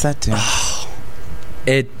 What's that do?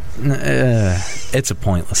 It's a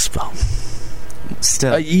pointless spell.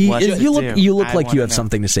 Still, you look like you have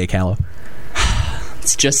something to say, Kallo.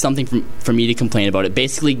 It's just something for me to complain about. It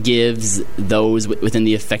basically gives those within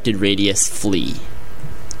the affected radius flee.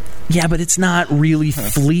 Yeah, but it's not really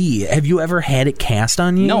flee. Have you ever had it cast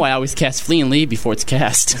on you? No, I always cast flee and leave before it's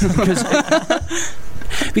cast.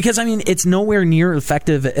 Because I mean, it's nowhere near as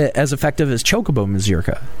effective as Chocobo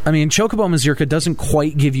Mazurka. I mean, Chocobo Mazurka doesn't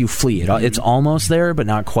quite give you flee. It's almost there, but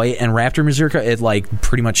not quite. And Raptor Mazurka, it like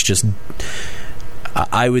pretty much just,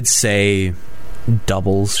 I would say,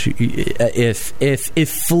 doubles. If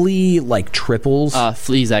flee like triples,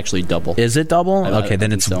 flee is actually double. Is it double? Okay,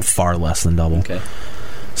 then it's far less than double. Okay.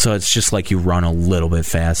 So it's just like you run a little bit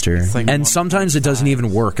faster. Like and sometimes it doesn't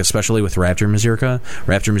even work, especially with Raptor Mazurka.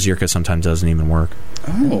 Raptor Mazurka sometimes doesn't even work.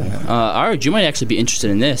 Oh. Arj, you might actually be interested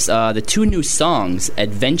in this. The 2 new songs,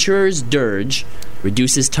 Adventurer's Dirge,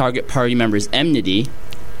 reduces target party members' enmity.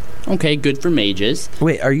 Okay, good for mages.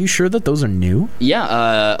 Wait, are you sure that those are new?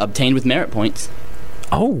 Yeah, obtained with merit points.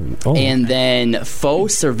 Oh. And then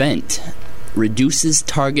Faux Servant reduces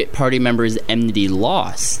target party members' enmity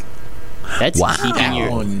loss. That's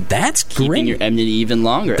that's great. Keeping your enmity even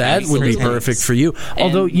longer. That would be perfect for you.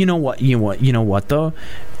 Although you know what though,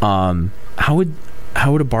 how would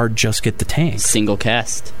a bard just get the tank? Single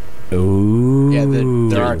cast. Ooh. Yeah,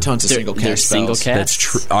 there are tons of single cast spells. Single cast. That's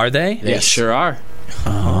true. Are they? They sure are.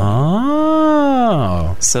 Oh.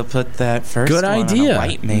 Oh. So put that first Good one idea. on a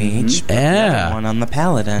white mage, put the Yeah. other one on the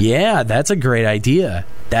paladin. Yeah, that's a great idea.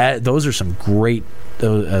 Those are some great...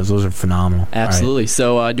 Those are phenomenal. Absolutely.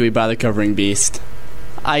 So, do we bother covering Beast?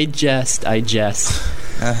 I jest. I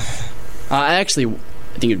actually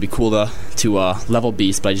think it'd be cool to level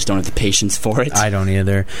Beast, but I just don't have the patience for it. I don't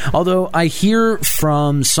either. Although I hear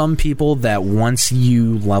from some people that once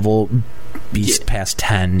you level Beast past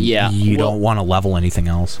 10, you don't want to level anything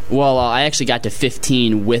else. Well, I actually got to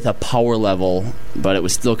 15 with a power level, but it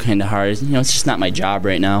was still kind of hard. You know, it's just not my job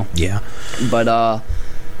right now. Yeah. But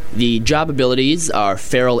the job abilities are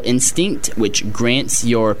Feral Instinct, which grants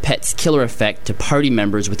your pet's killer effect to party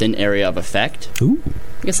members within area of effect. Ooh.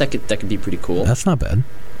 I guess that could be pretty cool. That's not bad.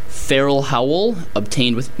 Feral Howl,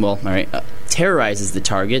 obtained with... Well, all right. Terrorizes the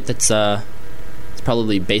target. That's it's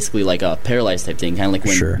probably basically like a paralyzed type thing, kind of like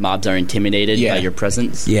when mobs are intimidated by your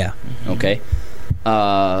presence. Yeah. Okay.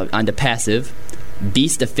 On to passive.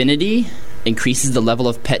 Beast Affinity increases the level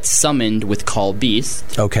of pets summoned with Call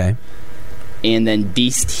Beast. Okay. And then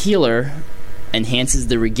Beast Healer enhances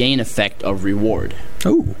the regain effect of reward.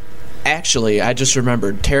 Ooh. Actually, I just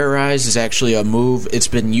remembered, Terrorize is actually a move. It's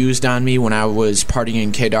been used on me when I was partying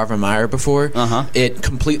in K-Darva Mire before. It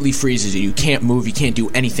completely freezes you. You can't move. You can't do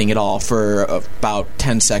anything at all for about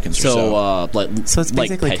 10 seconds or so. So it's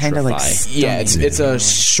basically kind of like stunning. Yeah, it's a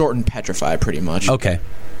shortened Petrify, pretty much. Okay.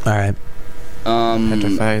 All right.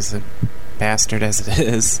 Petrify is a bastard as it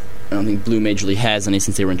is. I don't think Blue Mage really has any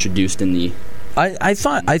since they were introduced in the... I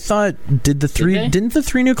thought didn't the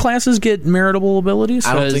three new classes get meritable abilities?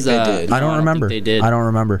 I don't think they did. I don't remember. They did. I don't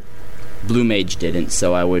remember. Blue Mage didn't,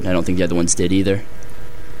 so I don't think the other ones did either.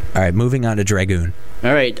 All right, moving on to Dragoon.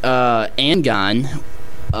 All right, Angon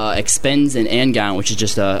expends an Angon, which is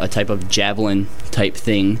just a type of javelin type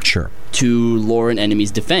thing. Sure. To lure an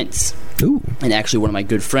enemy's defense. Ooh. And actually, one of my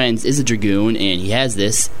good friends is a Dragoon, and he has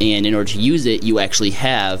this. And in order to use it, you actually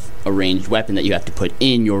have a ranged weapon that you have to put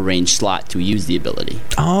in your ranged slot to use the ability.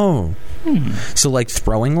 Oh. So like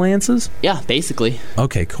throwing lances? Yeah, basically.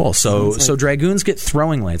 Okay, cool. So Dragoons get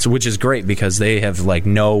throwing lances, which is great because they have like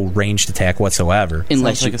no ranged attack whatsoever.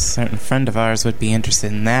 Sounds like a certain friend of ours would be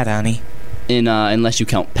interested in that, Ani. Unless you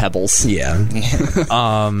count pebbles. Yeah.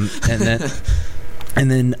 And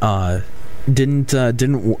then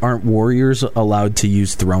aren't warriors allowed to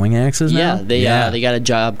use throwing axes now? Yeah, they got a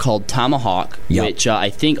job called Tomahawk, which I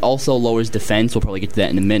think also lowers defense. We'll probably get to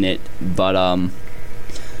that in a minute. But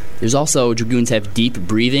there's also Dragoons have Deep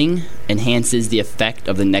Breathing, enhances the effect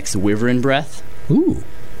of the next Wyvern Breath. Ooh.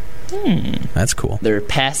 That's cool. Their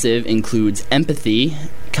passive includes Empathy,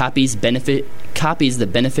 copies the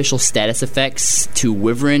beneficial status effects to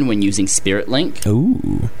Wyvern when using Spirit Link.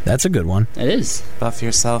 Ooh, that's a good one. It is. Buff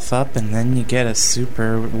yourself up, and then you get a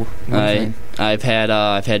super Wyvern. I've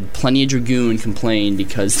had plenty of Dragoon complain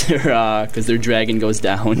because their dragon goes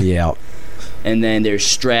down. Yeah. And then there's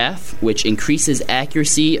Straff, which increases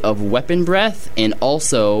accuracy of weapon breath and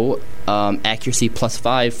also accuracy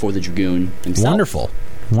 +5 for the Dragoon himself.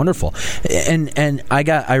 Wonderful. And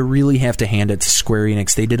I really have to hand it to Square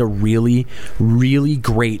Enix. They did a really, really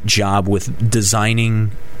great job with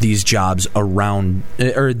designing these jobs around,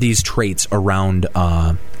 or these traits around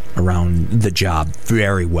the job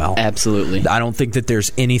very well. Absolutely. I don't think that there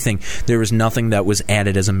was nothing that was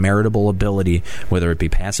added as a meritable ability, whether it be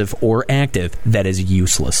passive or active, that is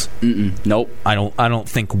useless. Nope. I don't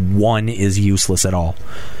think one is useless at all.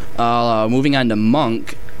 Moving on to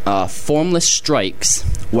Monk. Formless Strikes.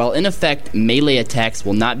 While in effect, melee attacks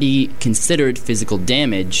will not be considered physical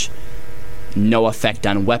damage, no effect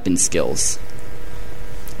on weapon skills.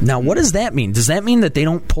 Now, what does that mean? Does that mean that they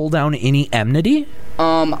don't pull down any enmity?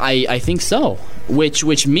 I think so.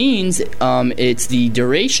 Which means it's the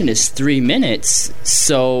duration is 3 minutes,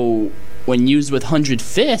 so when used with 100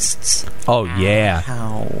 Fists... Oh, yeah.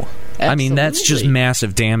 How? I mean, that's just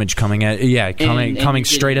massive damage coming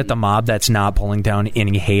straight at the mob that's not pulling down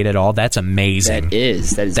any hate at all. That's amazing. That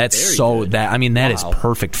is good. That is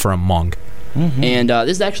perfect for a monk. Mm-hmm. And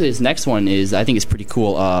this next one is, I think, is pretty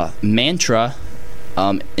cool. Mantra,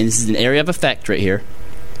 and this is an area of effect right here,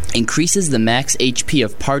 increases the max HP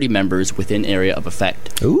of party members within area of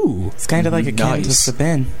effect. Ooh. It's kind of like a Cantus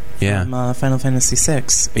Sabin from Final Fantasy VI,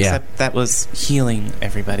 except that was healing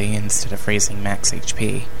everybody instead of raising max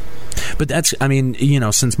HP. But that's,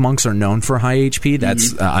 since monks are known for high HP,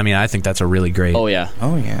 that's, I think that's a really great... Oh, yeah.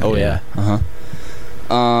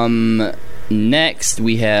 Next,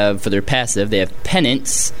 we have, for their passive, they have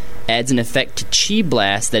Penance, adds an effect to Chi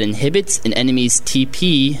Blast that inhibits an enemy's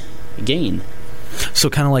TP gain. So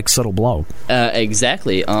kind of like Subtle Blow.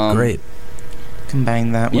 Exactly. Great.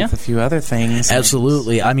 combine that with a few other things.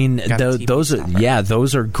 Absolutely. I mean, those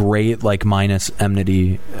are great, like, minus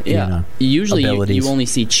enmity. Usually abilities. you only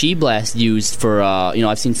see Chi Blast used for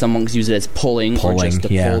I've seen some monks use it as pulling or just to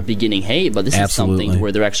pull beginning hate, but this is something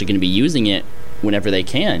where they're actually going to be using it whenever they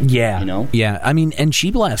can. I mean, and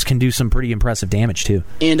Chi Blast can do some pretty impressive damage too.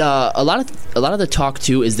 And a lot of the talk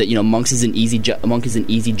too is that monk is an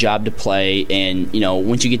easy job to play, and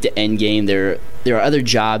once you get to end game, there are other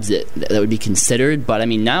jobs that would be considered. But I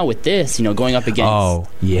mean, now with this, going up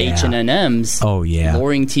against H and NMs,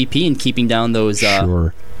 lowering TP and keeping down those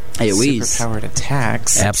AoEs, superpowered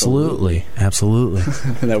attacks. Absolutely.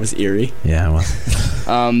 That was eerie. Yeah,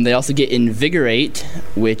 well. They also get Invigorate,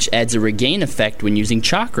 which adds a regain effect when using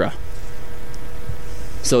chakra.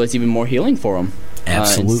 So it's even more healing for them.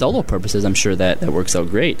 Absolutely. In solo purposes, I'm sure that works out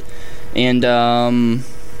great. And I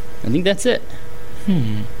think that's it.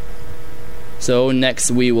 So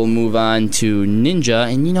next we will move on to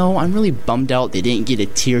Ninja, and I'm really bummed out they didn't get a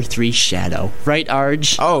tier 3 shadow. Right,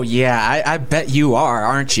 Arj? Oh yeah, I bet you are,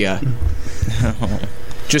 aren't you?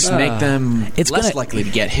 Just make them less likely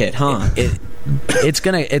to get hit, huh? It's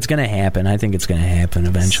gonna happen. I think it's gonna happen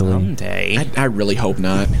eventually. Someday. I really hope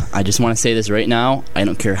not. I just want to say this right now. I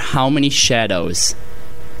don't care how many shadows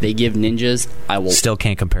they give ninjas, I will still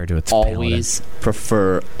can't compare to its always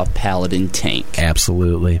prefer a paladin tank.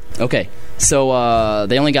 Absolutely. Okay, so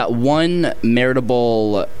they only got one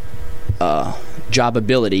meritable job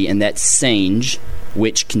ability, and that's Sange,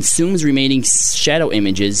 which consumes remaining shadow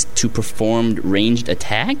images to perform ranged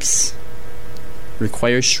attacks.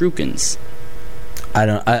 Requires shurikens. I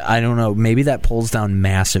don't know. Maybe that pulls down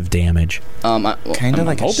massive damage. Kind of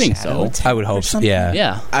like hoping so. I would hope so.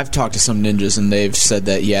 Yeah. I've talked to some ninjas and they've said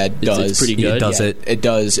that it does. It's pretty good. It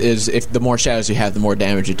does. If the more shadows you have, the more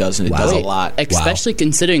damage it does, and it does a lot. Especially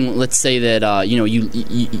considering, let's say that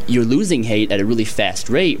you're losing hate at a really fast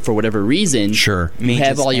rate for whatever reason. Sure. You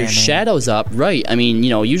have all your shadows up, right? I mean,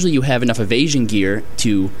 usually you have enough evasion gear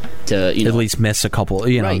to at least miss a couple.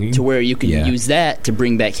 Right, to where you can use that to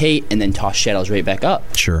bring back hate and then toss shadows right back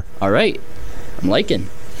up. Sure. All right. I'm liking.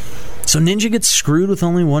 So Ninja gets screwed with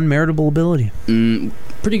only one meritable ability.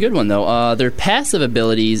 Pretty good one, though. Their passive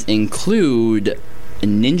abilities include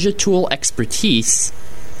Ninja Tool Expertise,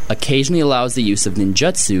 occasionally allows the use of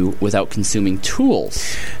ninjutsu without consuming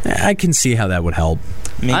tools. I can see how that would help.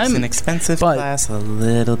 Makes an expensive class a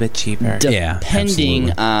little bit cheaper.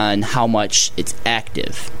 Depending on how much it's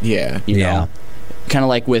active. Yeah. You know? Kind of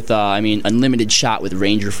like with, unlimited shot with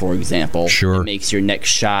Ranger, for example. Sure. It makes your next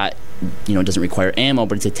shot, doesn't require ammo,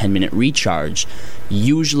 but it's a 10-minute recharge.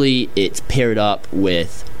 Usually it's paired up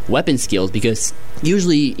with weapon skills because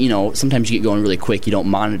usually, sometimes you get going really quick. You don't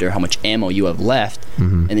monitor how much ammo you have left.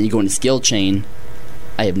 And then you go into skill chain.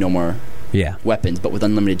 I have no more weapons, but with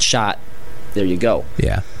unlimited shot, there you go.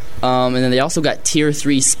 Yeah. And then they also got tier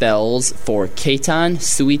 3 spells for Keitan,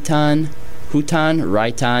 Suitan, Hutan,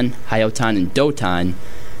 Raitan, Hyotan, and Dotan.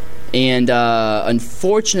 And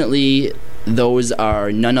unfortunately, those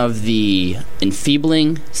are none of the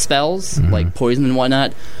enfeebling spells, like poison and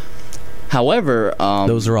whatnot. However...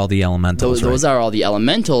 those are all the elementals, Those are all the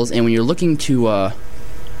elementals, and when you're looking to...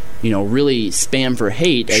 really spam for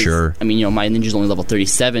hate. Sure. My ninja's only level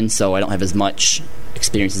 37, so I don't have as much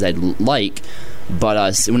experience as I'd like.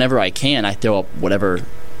 But whenever I can, I throw up whatever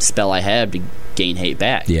spell I have to gain hate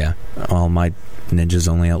back. Yeah. Well, my ninja's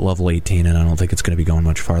only at level 18, and I don't think it's going to be going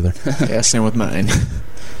much farther. Yeah, same with mine.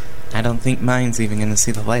 I don't think mine's even going to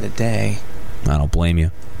see the light of day. I don't blame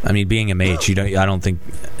you. Being a mage, I don't think,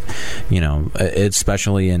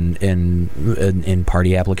 especially in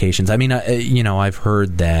party applications. I've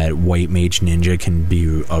heard that white mage ninja can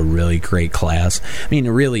be a really great class.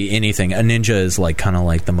 Really anything. A ninja is kind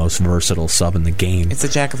of the most versatile sub in the game. It's a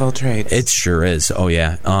jack of all trades. It sure is. Oh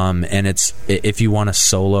yeah. And it's if you want to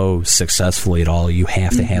solo successfully at all, you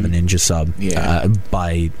have to have a ninja sub. Yeah.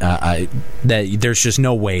 There's just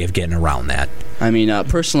no way of getting around that.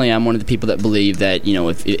 Personally, I'm one of the people that believe that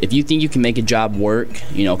if you think you can make a job work,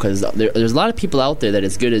 because there's a lot of people out there that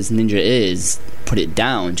as good as Ninja is, put it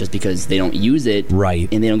down just because they don't use it, right?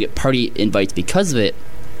 And they don't get party invites because of it.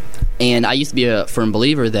 And I used to be a firm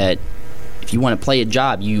believer that if you want to play a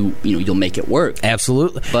job, you'll make it work.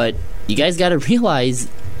 Absolutely. But you guys got to realize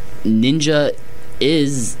Ninja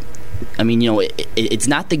is. It's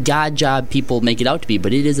not the god job people make it out to be,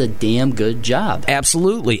 but it is a damn good job.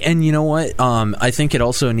 Absolutely. And you know what? I think it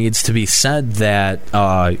also needs to be said that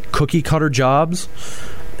cookie cutter jobs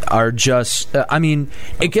are just. I mean,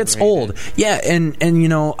 it gets old. Yeah, and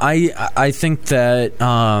I think that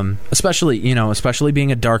especially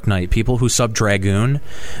being a Dark Knight, people who sub Dragoon,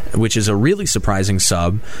 which is a really surprising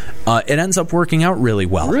sub, it ends up working out really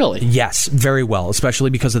well. Really? Yes, very well, especially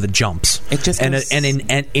because of the jumps. It just and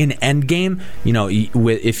in end game,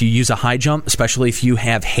 if you use a high jump, especially if you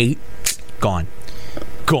have hate, gone.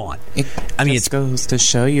 It goes to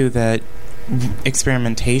show you that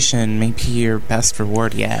experimentation may be your best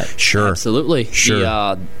reward yet. Sure, absolutely.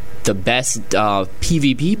 Sure. The best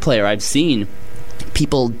PvP player I've seen,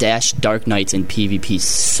 people dash Dark Knights in PvP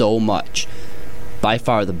so much. By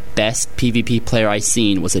far, the best PvP player I've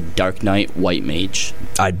seen was a Dark Knight White Mage.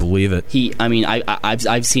 I'd believe it.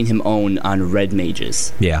 I've seen him own on Red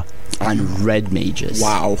Mages. Yeah. On Red Mages.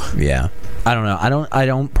 Wow. Yeah. I don't know.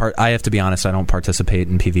 I have to be honest, I don't participate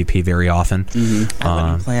in PvP very often. Mm-hmm. I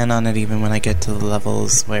wouldn't plan on it even when I get to the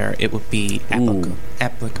levels where it would be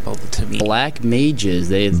applicable to me. Black Mages,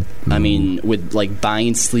 with like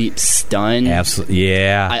bind, sleep, stun. Absolutely.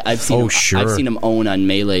 Yeah. I've seen I've seen them own on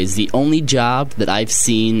melees. The only job that I've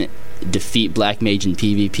seen defeat Black Mage in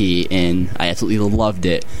PvP, and I absolutely loved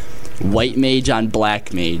it. White Mage on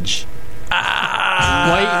Black Mage.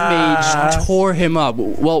 White Mage tore him up.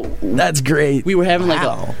 Well, that's great. We were having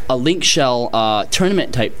like a Link Shell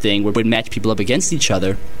tournament type thing where we'd match people up against each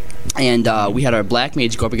other. And we had our Black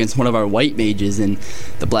Mage go up against one of our White Mages, and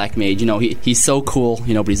the Black Mage, he's so cool,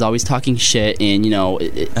 but he's always talking shit, and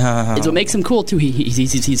it's what makes him cool too.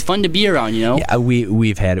 He's fun to be around, Yeah,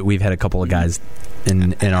 we've had a couple of guys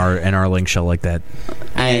in our Link Shell like that.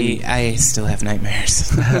 I still have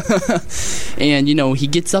nightmares. And he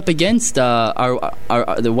gets up against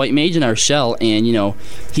the White Mage in our shell, and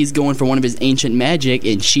he's going for one of his ancient magic,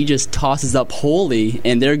 and she just tosses up Holy,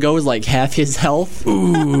 and there goes like half his health.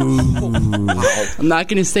 Ooh. I'm not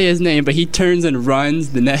going to say his name, but he turns and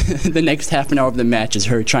runs. The next half an hour of the match is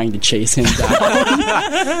her trying to chase him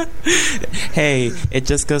down. Hey, it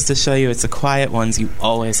just goes to show you it's the quiet ones you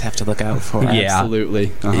always have to look out for. Yeah.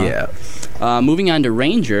 Absolutely. Uh-huh. Yeah. Moving on to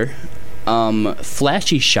Ranger,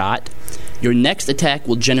 Flashy Shot. Your next attack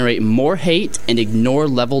will generate more hate and ignore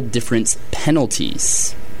level difference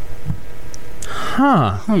penalties.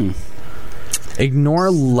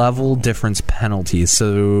 Ignore level difference penalties.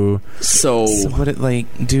 So would it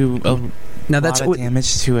do now a lot of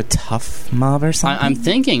damage to a tough mob or something?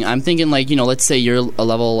 I'm thinking let's say you're a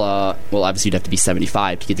level well, obviously you'd have to be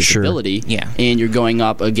 75 to get this ability. Yeah. And you're going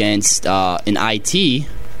up against an IT.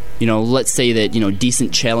 Let's say that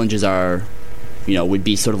decent challenges are would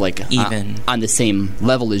be sort of like even on the same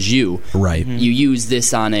level as you. Right. Mm-hmm. You use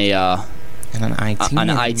this on an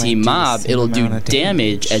IT mob, it'll do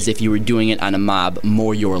damage as if you were doing it on a mob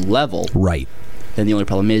more your level. Right. Then the only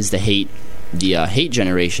problem is the hate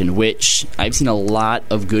generation, which I've seen a lot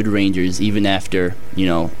of good Rangers even after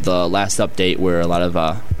the last update where a lot of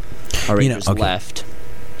our Rangers left.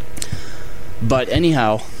 But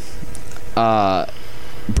anyhow,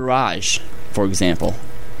 Barrage, for example.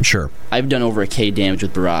 Sure. I've done over 1,000 damage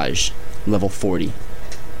with Barrage, level 40.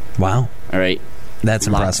 Wow. All right. That's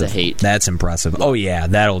Lots impressive. of hate. That's impressive. Oh yeah,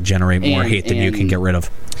 that'll generate more hate than you can get rid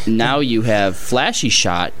of. Now you have Flashy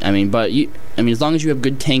Shot. But as long as you have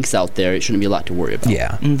good tanks out there, it shouldn't be a lot to worry about.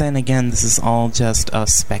 Yeah. And then again, this is all just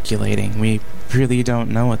us speculating. We really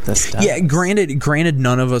don't know what this does. Yeah, granted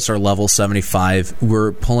none of us are level 75.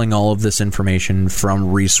 We're pulling all of this information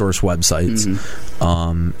from resource websites.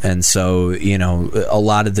 Mm-hmm. And so, a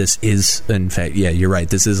lot of this is, in fact, yeah, you're right,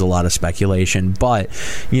 this is a lot of speculation, but,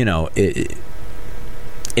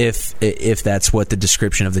 if that's what the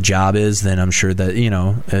description of the job is, then I'm sure that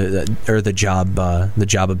or the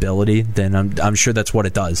job ability, then I'm sure that's what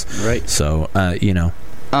it does. Right. So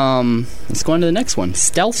let's go on to the next one.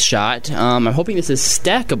 Stealth Shot. I'm hoping this is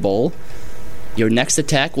stackable. Your next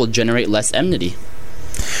attack will generate less enmity.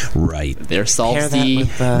 Right. There solves the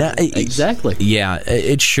exactly. Yeah,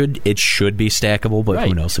 it should be stackable, but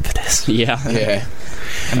who knows if it is? Yeah.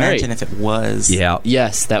 Imagine if it was. Yeah.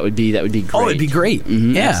 Yes, that would be great. Oh, it'd be great.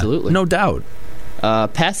 Mm-hmm, yeah, absolutely, no doubt.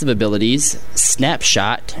 Passive abilities: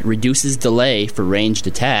 Snapshot reduces delay for ranged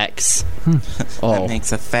attacks. That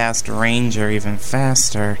makes a fast ranger even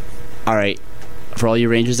faster. All right, for all you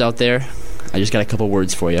rangers out there, I just got a couple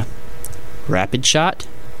words for you: Rapid Shot,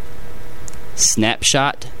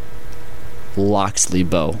 Snapshot, Loxley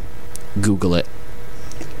Bow. Google it.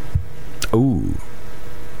 Ooh.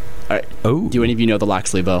 All right. Oh. Do any of you know the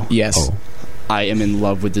Loxley Bow? Yes. Oh. I am in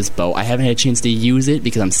love with this bow. I haven't had a chance to use it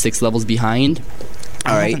because I'm 6 levels behind.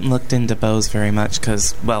 I haven't looked into bows very much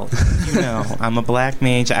because, I'm a black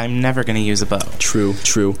mage. I'm never going to use a bow.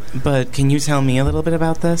 True. But can you tell me a little bit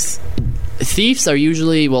about this? Thieves are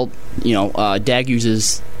usually, dag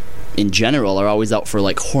users in general are always out for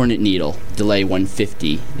like Hornet Needle, delay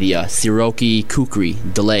 150. The Siroki Kukri,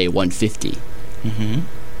 delay 150. Mm-hmm.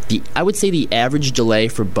 I would say the average delay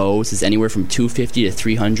for bows is anywhere from 250 to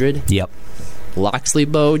 300. Yep. Loxley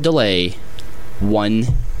bow delay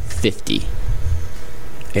 150.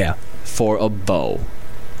 Yeah. For a bow.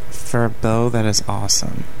 For a bow, that is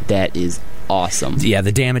awesome. That is awesome. Yeah,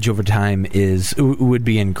 the damage over time would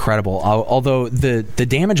be incredible. Although the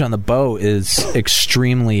damage on the bow is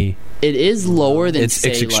extremely... It is lower than, it's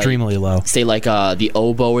extremely low. Say like the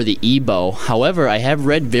O bow or the E bow. However, I have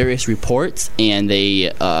read various reports, and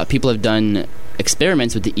people have done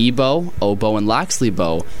experiments with the E bow, O bow, and Loxley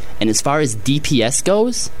bow. And as far as DPS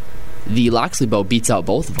goes, the Loxley bow beats out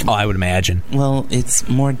both of them. Oh, I would imagine. Well, it's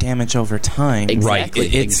more damage over time. Exactly.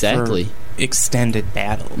 Right. It's exactly. For extended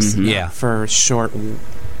battles. Mm-hmm. Yeah. For short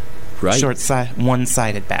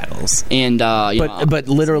one-sided battles. And but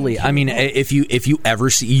literally, I mean, if you ever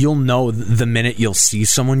see, you'll know the minute you'll see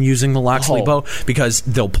someone using the Loxley bow, because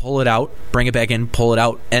they'll pull it out, bring it back in, pull it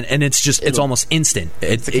out, and it's just it's almost instant.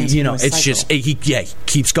 It's just he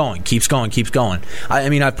keeps going. I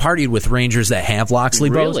mean, I've partied with Rangers that have Loxley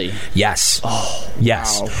bows. Really? Yes. Oh,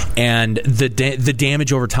 yes. Wow. And the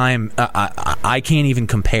damage over time, I can't even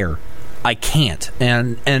compare. I can't.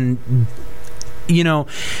 And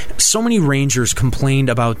so many Rangers complained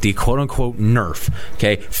about the quote-unquote nerf.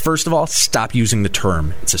 Okay, first of all, stop using the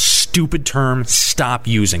term. It's a stupid term. Stop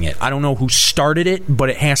using it. I don't know who started it, but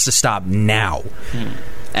it has to stop now.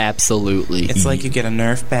 Absolutely. It's like you get a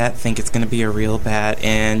Nerf bat, think it's going to be a real bat,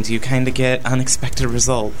 and you kind of get unexpected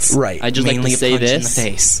results. Right. I just like to say punch this. in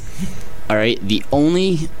the face. All right, the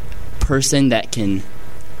only person that can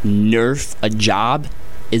nerf a job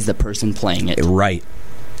is the person playing it. Right.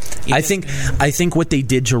 I think what they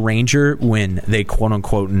did to Ranger when they quote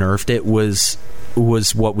unquote nerfed it was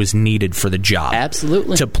what was needed for the job.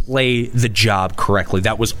 Absolutely. To play the job correctly.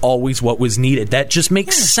 That was always what was needed. That just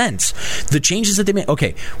makes sense. The changes that they made.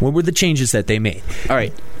 Okay, what were the changes that they made? All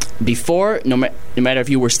right. Before, no matter if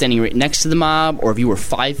you were standing right next to the mob or if you were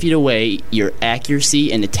 5 feet away, your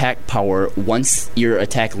accuracy and attack power once your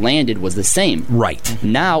attack landed was the same. Right.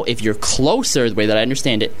 Now, if you're closer, the way that I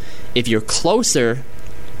understand it, if you're closer,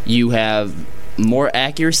 you have more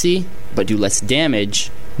accuracy but do less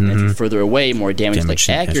damage. Mm-hmm. And if you're further away, more damage like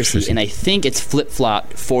accuracy. And I think it's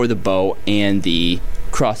flip-flopped for the bow and the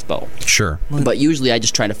crossbow. Sure. But usually I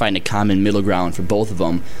just try to find a common middle ground for both of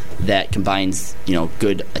them that combines,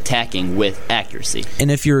 good attacking with accuracy.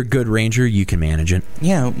 And if you're a good Ranger, you can manage it.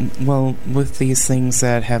 Yeah, well, with these things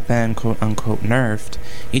that have been quote-unquote nerfed,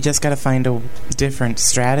 you just got to find a different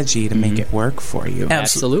strategy to make it work for you.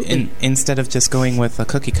 Absolutely. Instead of just going with a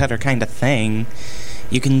cookie-cutter kind of thing,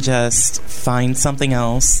 you can just find something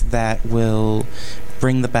else that will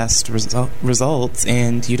bring the best results,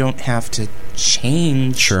 and you don't have to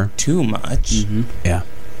change too much. Mm-hmm. Yeah.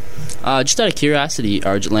 Just out of curiosity,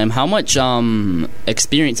 Argetlam, how much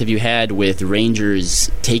experience have you had with Rangers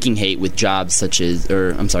taking hate with jobs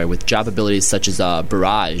with job abilities such as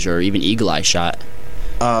Barrage or even Eagle Eye Shot?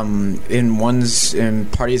 In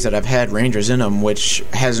parties that I've had Rangers in them, which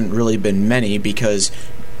hasn't really been many because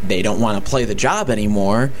they don't want to play the job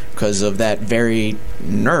anymore because of that very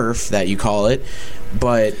nerf that you call it.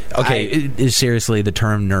 But seriously, the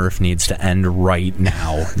term nerf needs to end right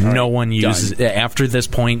now. No one uses after this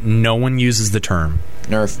point. No one uses the term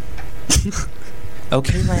nerf.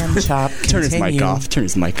 Okay, Lamb Chop. Turn his mic off.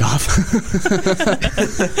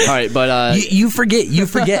 All right, but you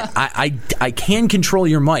forget. I can control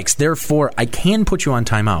your mics. Therefore, I can put you on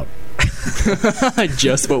timeout.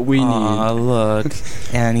 Just what we need. Aw, look.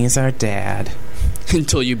 Annie's our dad.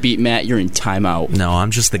 Until you beat Matt, you're in timeout. No,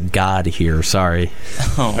 I'm just the god here. Sorry.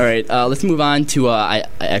 All right, let's move on to. I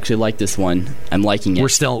actually like this one. I'm liking it. We're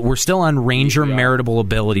still on Ranger meritable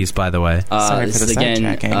abilities, by the way. Sorry for the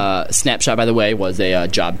sidetracking. Snapshot, by the way, was a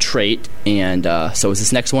job trait, and so is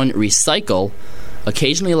this next one. Recycle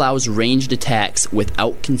occasionally allows ranged attacks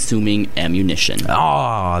without consuming ammunition.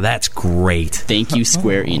 Oh, that's great. Thank you,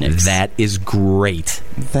 Square Enix. That is great.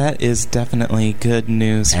 That is definitely good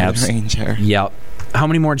news for the Ranger. Yep. How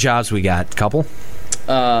many more jobs we got? Couple?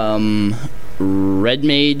 Red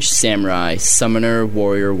Mage, Samurai, Summoner,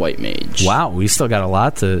 Warrior, White Mage. Wow, we still got a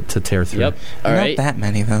lot to tear through. Yep. All right. Not that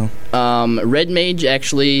many, though. Red Mage,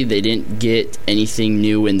 actually, they didn't get anything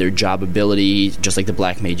new in their job ability, just like the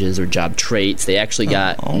Black Mages or job traits. They actually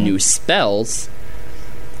got new spells,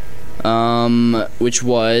 which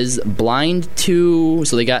was Blind 2.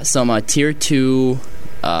 So they got some Tier 2...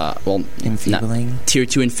 Enfeebling. Tier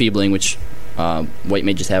 2 Enfeebling, which white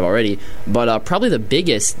mages have already. But probably the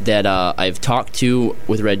biggest that I've talked to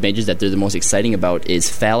with red mages that they're the most exciting about is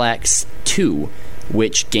Phalanx 2,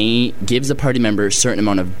 which gives a party member a certain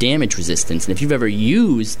amount of damage resistance. And if you've ever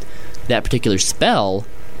used that particular spell,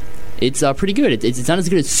 it's pretty good. It's not as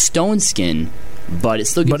good as Stone Skin, but it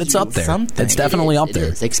still gives But it's up there. something. It's definitely up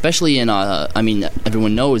there. Especially in,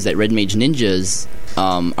 everyone knows that Red Mage Ninjas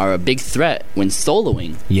are a big threat when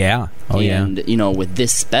soloing. Yeah. Oh, and, with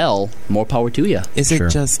this spell, more power to you. Is it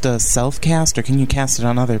just a self-cast, or can you cast it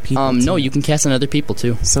on other people? No, you can cast on other people,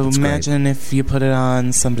 too. So imagine if you put it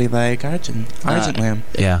on somebody like Argetlam.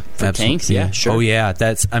 Yeah. For absolutely. tanks, yeah, sure. Oh, yeah.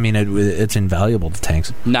 It's invaluable to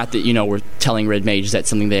tanks. Not that, we're telling Red Mages that's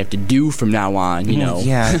something they have to do from now on,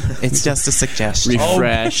 Yeah, it's just a suggestion.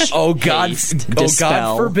 Refresh. God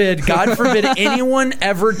dispel. God forbid anyone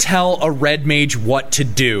ever tell a red mage what to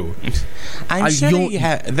do. I'm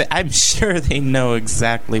sure they know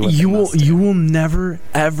exactly what you they will. must do. You will never,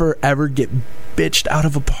 ever get bitched out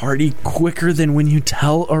of a party quicker than when you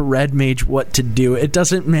tell a red mage what to do. It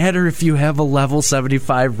doesn't matter if you have a level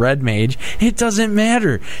 75 red mage. It doesn't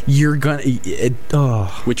matter. You're gonna.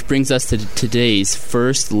 Which brings us to today's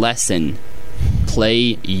first lesson.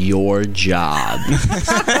 Play your job.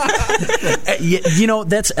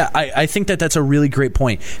 That's. I think that's a really great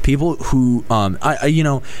point. People who,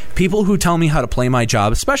 people who tell me how to play my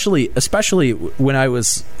job, especially when I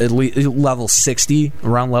was at least level 60,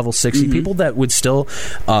 around level 60, people that would still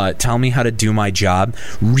tell me how to do my job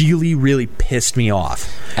really, really pissed me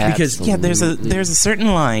off. Because there's a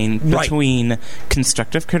certain line between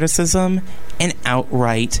constructive criticism and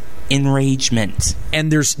outright enragement.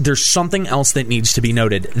 And there's something else that needs to be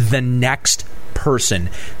noted. The next person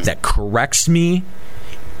that corrects me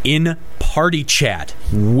in party chat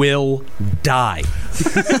will die.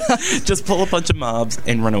 Just pull a bunch of mobs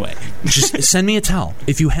and run away. Just send me a tell.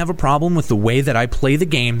 If you have a problem with the way that I play the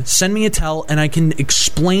game, send me a tell and I can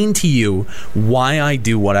explain to you why I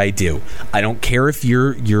do what I do. I don't care if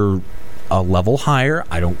you're a level higher.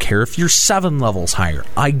 I don't care if you're 7 levels higher.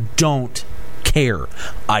 I don't care.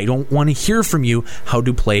 I don't want to hear from you how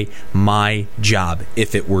to play my job.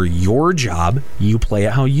 If it were your job, you play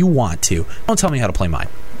it how you want to. Don't tell me how to play mine.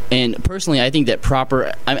 And personally, I think that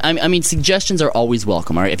suggestions are always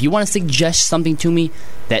welcome, all right? If you want to suggest something to me,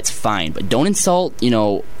 that's fine. But don't insult,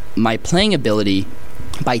 my playing ability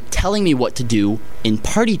by telling me what to do in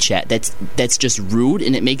party chat. That's just rude,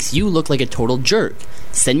 and it makes you look like a total jerk.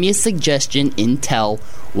 Send me a suggestion in tell.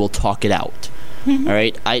 We'll talk it out. All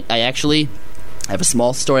right? I actually have a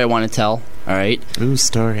small story I want to tell. All right? Ooh,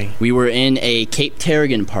 story. We were in a Cape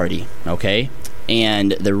Tarragon party, okay?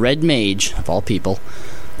 And the Red Mage, of all people,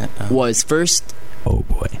 was first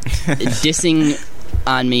dissing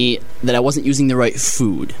on me that I wasn't using the right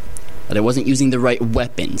food, that I wasn't using the right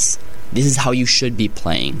weapons. This is how you should be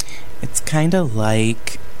playing. It's kind of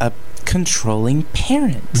like a controlling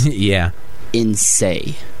parent. Yeah.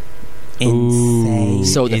 Insane. Insane.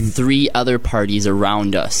 So the 3 other parties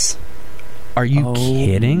around us. Are you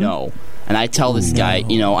kidding? No. And I tell this guy,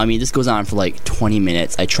 this goes on for like 20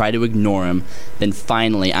 minutes. I try to ignore him. Then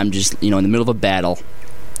finally, I'm just, in the middle of a battle.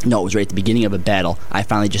 No, it was right at the beginning of a battle. I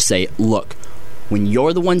finally just say, look, when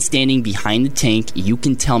you're the one standing behind the tank, you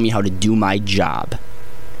can tell me how to do my job.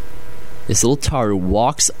 This little Taru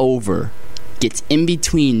walks over, gets in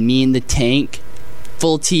between me and the tank,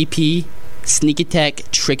 full TP, sneak attack,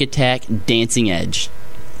 trick attack, dancing edge.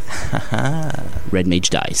 Red Mage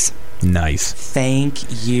dies. Nice.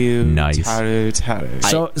 Thank you, nice.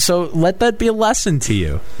 Taru. So let that be a lesson to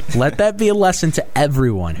you. Let that be a lesson to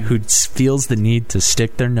everyone who feels the need to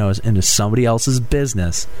stick their nose into somebody else's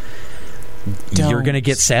business. You're going to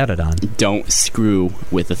get satted on. Don't screw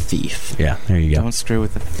with a thief. Yeah, there you go. Don't screw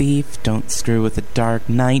with a thief. Don't screw with a dark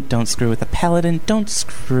knight. Don't screw with a paladin. Don't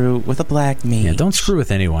screw with a black mage. Yeah, don't screw with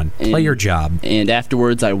anyone. Play your job. And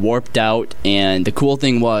afterwards, I warped out, and the cool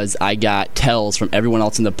thing was I got tells from everyone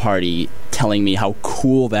else in the party telling me how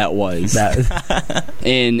cool that was.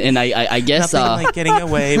 and I guess... Nothing like getting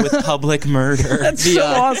away with public murder. That's so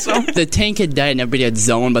awesome. The tank had died and everybody had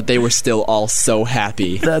zoned, but they were still all so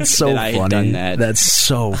happy. That's so that funny. Done that. That's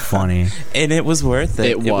so funny. And it was worth it.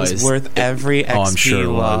 It was worth every XP I'm sure it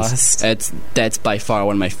lost. was. That's by far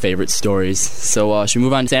one of my favorite stories. So should we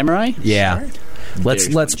move on to Samurai? Yeah. Sure.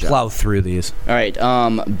 Let's plow through these. All right.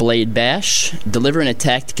 Blade Bash. Deliver an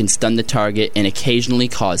attack that can stun the target and occasionally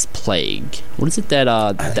cause plague. What is it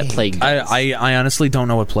that plague does? I honestly don't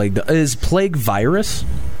know what plague does. Is plague virus?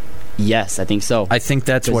 Yes, I think so. I think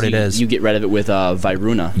that's what it is. You get rid of it with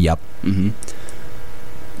Viruna. Yep. Mm-hmm.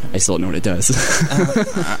 I still don't know what it does.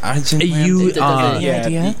 Any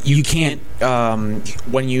idea? You can't.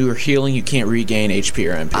 When you're healing, you can't regain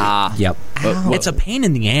HP or MP. Yep. It's a pain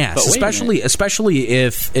in the ass, especially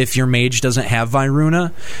if your mage doesn't have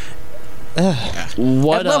Viruna.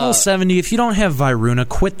 What at level 70, if you don't have Viruna,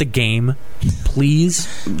 quit the game, please.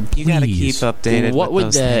 You gotta keep updated. What with would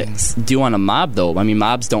those that things. do on a mob, though? I mean,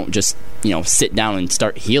 mobs don't just sit down and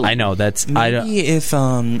start healing. I know that's. Maybe if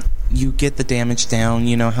you get the damage down,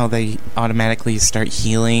 you know how they automatically start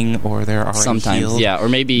healing, or they're already sometimes healed? or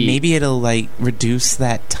maybe it'll like reduce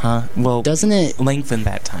that time. Well, doesn't it lengthen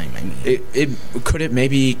that time? I mean, Could it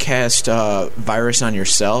maybe cast virus on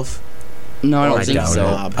yourself? No, I don't think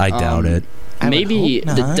so. I doubt it. Maybe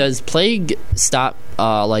does plague stop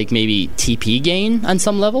maybe TP gain on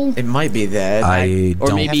some level? It might be that. I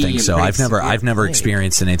don't think so. I've never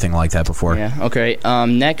experienced anything like that before. Yeah. Okay.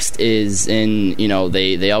 Next is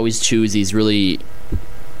they always choose these really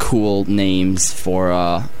cool names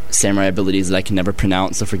for samurai abilities that I can never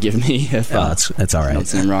pronounce. So forgive me if that's all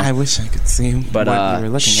right. I'm wrong. I wish I could see what you were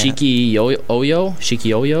looking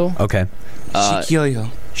Shiki-Oyo. Okay. Shiki-Oyo.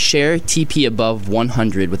 Share TP above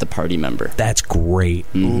 100 with a party member. That's great.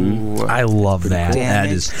 Mm-hmm. I love that. That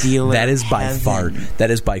is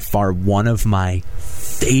by far one of my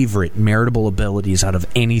favorite meritable abilities out of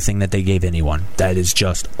anything that they gave anyone. That is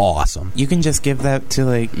just awesome. You can just give that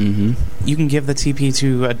to you can give the TP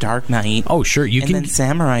to a Dark Knight. Oh, sure. You can. Then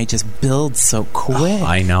Samurai just builds so quick.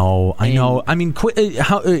 I know. I mean,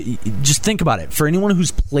 just think about it. For anyone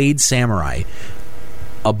who's played Samurai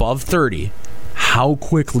above 30, how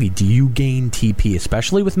quickly do you gain TP,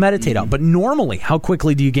 especially with Meditate out? But normally, how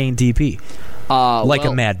quickly do you gain TP? A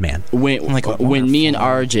madman. When me and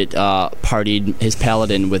Arget partied his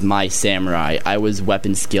paladin with my samurai, I was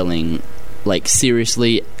weapon skilling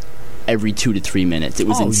seriously every 2 to 3 minutes. It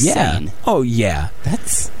was insane. Oh yeah.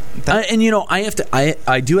 That's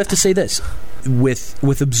I do have to say this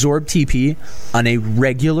with absorb TP on a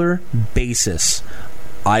regular basis.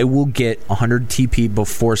 I will get 100 TP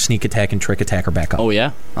before sneak attack and trick attack are back up. Oh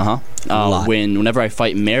yeah, whenever I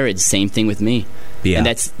fight Merid, same thing with me. Yeah, and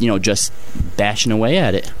that's just bashing away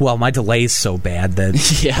at it. Well, my delay is so bad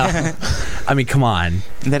that yeah. I mean, come on.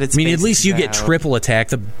 At least you get triple attack.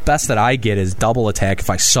 The best that I get is double attack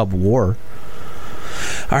if I sub war.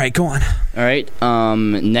 All right, go on. All right.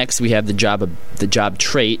 Next, we have the job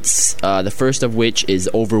traits. The first of which is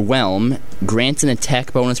Overwhelm. Grants an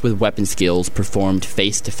attack bonus with weapon skills performed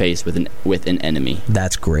face to face with an enemy.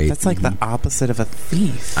 That's great. That's like the opposite of a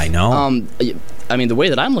thief. I know. I mean, the way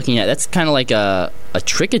that I'm looking at it, that's kind of like a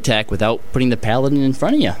trick attack without putting the paladin in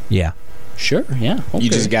front of you. Yeah. Sure. Yeah. Okay. You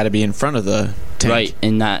just got to be in front of the tank. Right,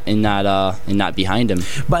 and not behind him.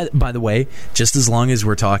 By the way, just as long as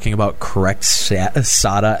we're talking about correct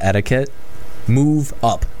SATA etiquette, move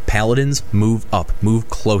up. Paladins, move up. Move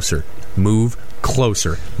closer. Move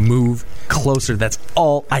closer. Move closer. That's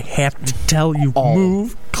all I have to tell you.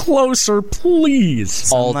 Move closer, please.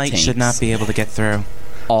 Sunlight should not be able to get through.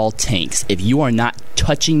 All tanks. If you are not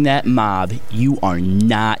touching that mob, you are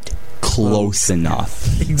not close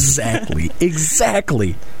enough. Exactly.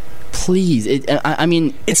 Please.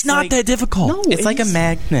 It's not that difficult. No, it's like a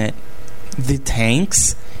magnet. The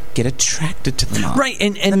tanks get attracted to the mob. Right,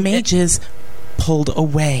 and the mages pulled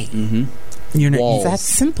away. Mm-hmm. It's that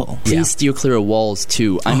simple. Please steer clear of walls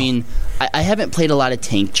too. I mean, I haven't played a lot of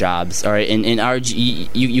tank jobs. All right, and RG,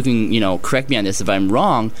 you can correct me on this if I'm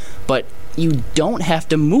wrong, but you don't have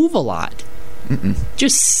to move a lot. Mm-mm.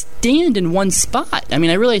 Just stand in one spot. I mean,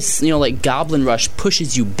 I realize Goblin Rush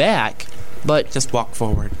pushes you back, but just walk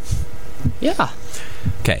forward. Yeah.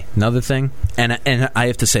 Okay, another thing, and I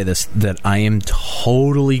have to say this, that I am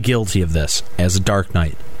totally guilty of this as a Dark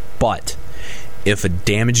Knight, but if a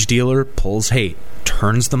damage dealer pulls hate,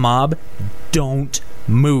 turns the mob, don't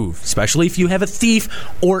move, especially if you have a thief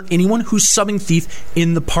or anyone who's subbing thief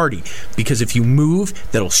in the party, because if you move,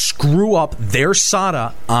 that'll screw up their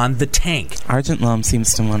SATA on the tank. Argetlam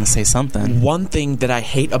seems to want to say something. One thing that I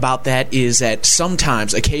hate about that is that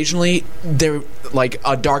occasionally, there like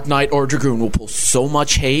a Dark Knight or a Dragoon will pull so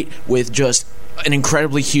much hate with just an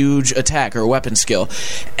incredibly huge attack or weapon skill,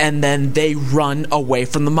 and then they run away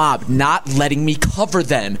from the mob, not letting me cover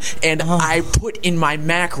them. And I put in my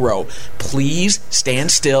macro, please stand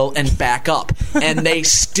still and back up, and they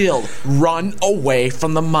still run away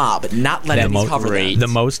from the mob, not let them cover them.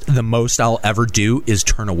 The most I'll ever do is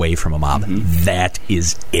turn away from a mob. That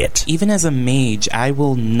is it. Even as a mage, I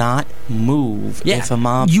will not move if a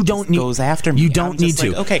mob goes after me. You don't need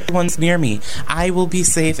to. Okay, everyone's near me. I will be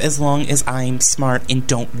safe as long as I'm smart and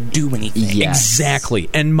don't do anything. Yes. Exactly.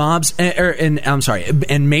 And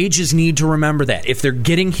and mages need to remember that. If they're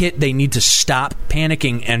getting hit, they need to stop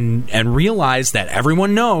panicking and realize that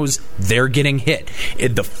everyone knows they're getting hit.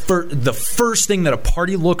 The first thing that a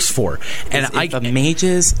party looks for, and if a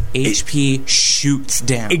mage's HP shoots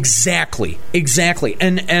down. Exactly.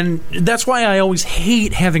 And that's why I always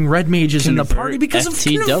hate having red mages in the party, because of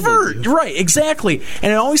convert. Right, exactly.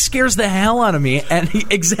 And it always scares the hell out of me. And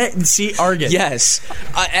see, Arget. Yes.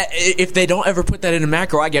 If they don't ever put that in a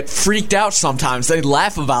macro, I get freaked out sometimes. They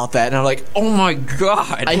laugh about that, and I'm like, oh my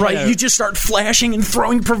god. You just start flashing and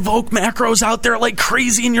throwing provoke macros out there like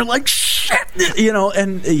crazy, and you're like, shit.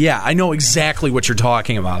 And I know exactly what you're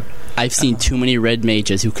talking about. I've seen too many red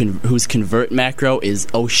mages whose convert macro is,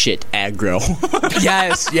 oh shit, aggro.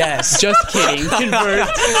 Yes. Just kidding. Convert.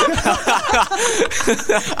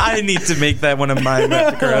 I need to make that one of my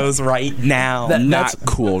macros right now. That's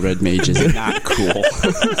cool, red mages. Not cool.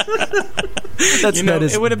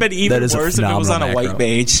 It would have been even worse if it was on a white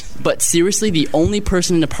mage. But seriously, the only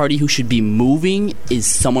person in the party who should be moving is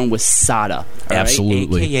someone with Sada.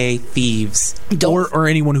 Absolutely. AKA thieves. Or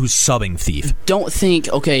anyone who's subbing thief. Don't think,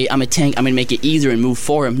 okay, I'm a tank, I'm going to make it easier and move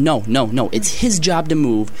for him. No. It's his job to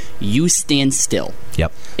move. You stand still.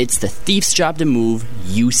 Yep. It's the thief's job to move.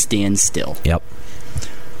 You stand still. Yep.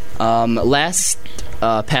 Last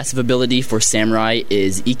passive ability for Samurai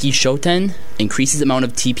is Iki Shoten. Increases the amount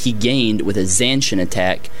of TP gained with a Zanshin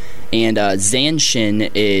attack. And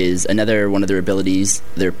Zanshin is another one of their abilities,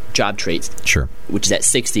 their job traits. Sure. Which is at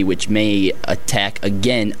 60, which may attack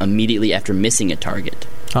again immediately after missing a target.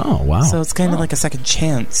 Oh, wow. So it's kind of like a second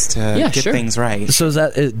chance to get things right. So is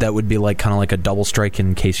that would be like kind of like a double strike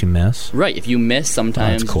in case you miss? Right. If you miss,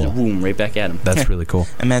 sometimes, boom, right back at him. That's really cool.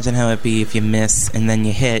 Imagine how it'd be if you miss and then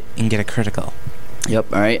you hit and get a critical.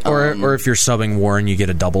 Yep. All right. Or if you're subbing war and you get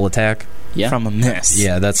a double attack from a miss.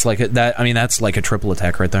 Yeah, that's like that's like a triple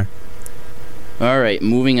attack right there. All right,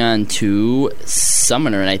 moving on to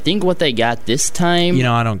Summoner, and I think what they got this time...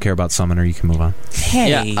 I don't care about Summoner. You can move on. Hey.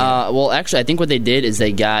 Yeah, well, actually, I think what they did is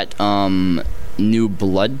they got new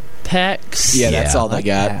blood packs. Yeah, that's all they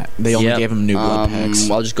got. They only gave them new blood packs.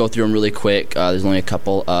 I'll just go through them really quick. There's only a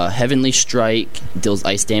couple. Heavenly Strike deals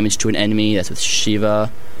ice damage to an enemy. That's with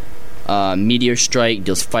Shiva. Meteor Strike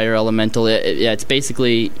deals fire elemental. It's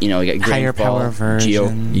basically, you got higher power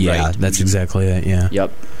version. Yeah, that's exactly it. Yeah.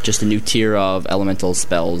 Yep. Just a new tier of elemental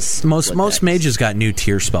spells. Most mages got new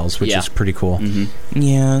tier spells, which is pretty cool. Mm-hmm.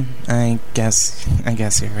 Yeah, I guess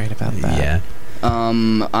you're right about that. Yeah.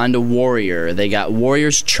 On to Warrior, they got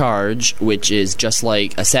Warrior's Charge, which is just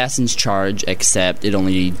like Assassin's Charge, except it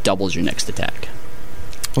only doubles your next attack.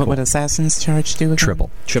 What would Assassin's Charge do again?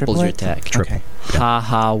 Triples your attack. Okay.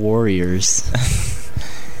 Ha Warriors.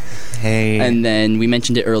 Hey. And then we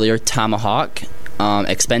mentioned it earlier, Tomahawk.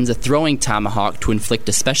 Expends a throwing tomahawk to inflict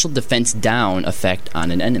a special defense down effect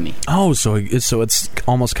on an enemy. Oh, so it's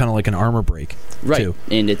almost kind of like an armor break, right? Too.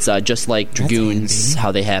 And it's just like Dragoons,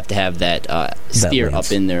 how they have to have that spear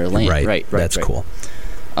up in their lane. Right. That's cool.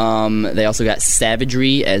 They also got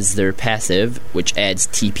Savagery as their passive, which adds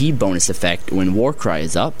TP bonus effect when Warcry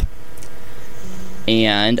is up.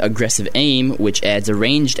 And Aggressive Aim, which adds a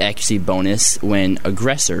ranged accuracy bonus when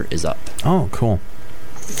Aggressor is up. Oh, cool.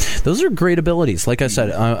 Those are great abilities. Like I said,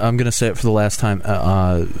 I'm going to say it for the last time.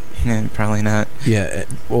 Probably not. Yeah,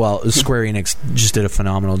 well, Square Enix just did a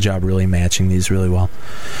phenomenal job really matching these really well.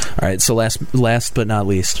 All right, so last but not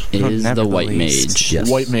least is the White Mage. Yes.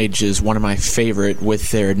 White Mage is one of my favorite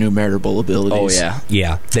with their new meritable abilities. Oh, yeah.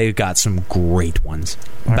 Yeah, they've got some great ones.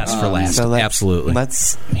 Best for last. So absolutely.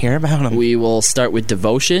 Let's hear about them. We will start with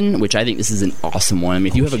Devotion, which I think this is an awesome one. I mean,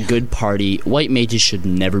 if you have a good party, White Mages should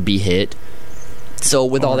never be hit. So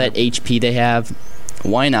with all that HP they have,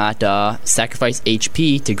 why not sacrifice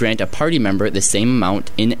HP to grant a party member the same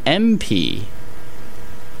amount in MP?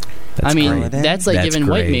 That's great. That's like giving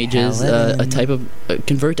White Mages a type of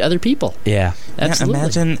convert to other people. Yeah. Absolutely.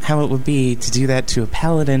 Imagine how it would be to do that to a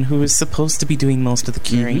paladin who is supposed to be doing most of the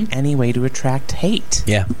curing anyway to attract hate.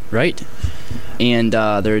 Yeah. Right. And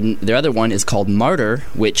their other one is called Martyr,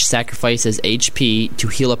 which sacrifices HP to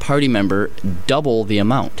heal a party member double the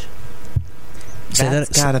amount.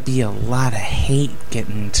 That's got to be a lot of hate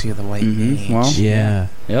getting to the White Mage. Well, yeah.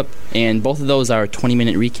 Yep. And both of those are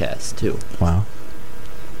 20-minute recasts, too. Wow.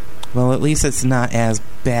 Well, at least it's not as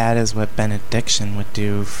bad as what benediction would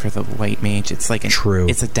do for the white mage. It's like True.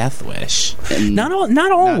 It's a death wish. Not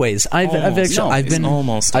always. Recently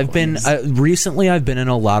I've been in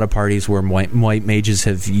a lot of parties where white mages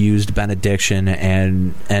have used benediction,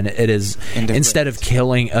 and it is instead of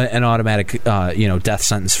killing an automatic death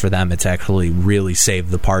sentence for them, it's actually really saved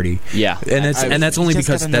the party. Yeah, and that's only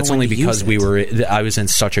because I was in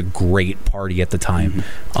such a great party at the time.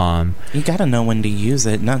 You got to know when to use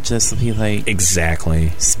it, not just be like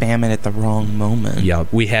exactly spam it at the wrong moment. Yeah,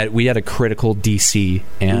 we had a critical DC,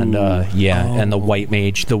 and and the white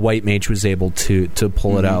mage was able to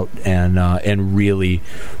pull it out and really,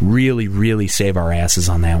 really, really save our asses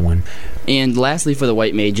on that one. And lastly, for the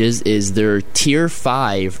white mages, is their tier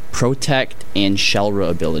 5 protect and Shelra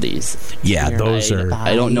abilities. Yeah, those are.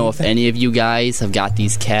 I don't know if any of you guys have got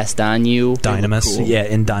these cast on you. Dynamis, cool. Yeah,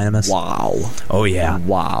 in Dynamis. Wow. Oh yeah.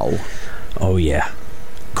 Wow. Oh yeah.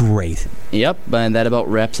 Great. Yep, and that about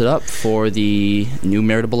wraps it up for the new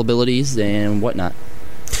meritable abilities and whatnot.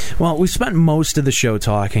 Well, we spent most of the show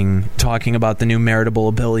talking about the new meritable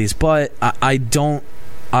abilities, but I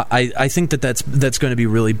think that's going to be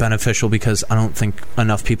really beneficial because I don't think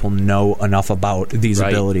enough people know enough about these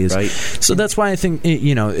abilities. Right. So that's why I think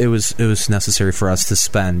it was necessary for us to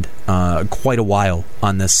spend quite a while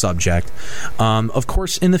on this subject. Of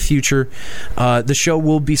course, in the future, the show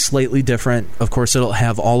will be slightly different. Of course, it'll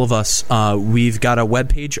have all of us. We've got a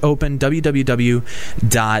webpage open,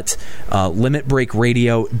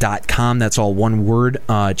 www.limitbreakradio.com. That's all one word.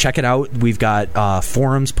 Check it out. We've got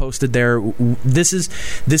forums posted there. This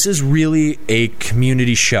is really a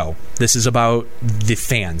community show. This is about the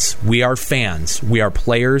fans. We are fans. We are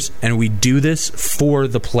players, and we do this for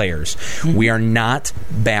the players. Mm-hmm. We are not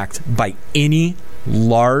backed by any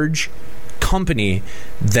large company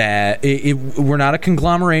that we're not a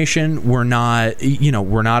conglomeration. We're not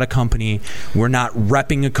a company. We're not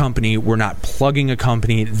repping a company. We're not plugging a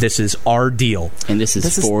company. This is our deal, and this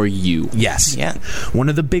is for you. Yes. Yeah. One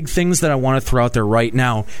of the big things that I want to throw out there right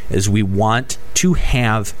now is we want to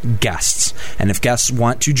have guests, and if guests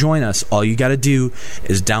want to join us, all you got to do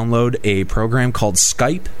is download a program called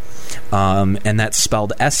Skype. And that's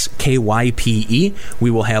spelled SKYPE. We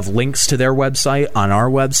will have links to their website on our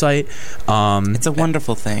website. It's a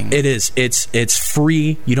wonderful thing. It is. It's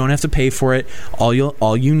free. You don't have to pay for it.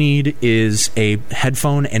 All you need is a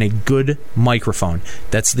headphone and a good microphone.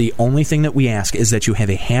 That's the only thing that we ask, is that you have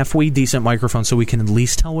a halfway decent microphone so we can at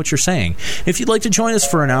least tell what you're saying. If you'd like to join us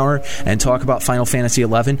for an hour and talk about Final Fantasy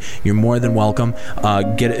XI, you're more than welcome.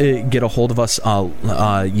 Get a hold of us.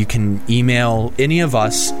 You can email any of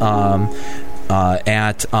us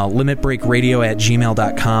at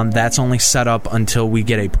limitbreakradio@gmail.com. That's only set up until we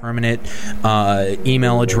get a permanent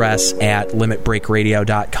email address at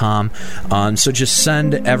limitbreakradio.com. So just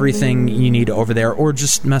send everything you need over there, or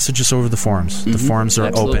just message us over the forums. The forums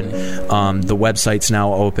are open. The website's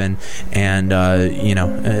now open, and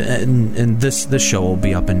and this show will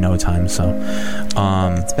be up in no time. So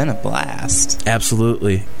it's been a blast.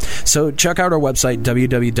 Absolutely. So check out our website,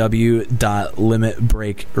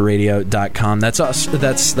 www.limitbreakradio.com. That's us.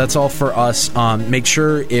 That's all for us. Make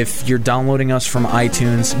sure if you're downloading us from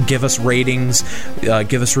iTunes, give us ratings,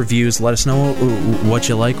 give us reviews. Let us know what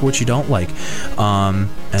you like, what you don't like.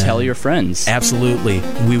 Tell your friends. Absolutely.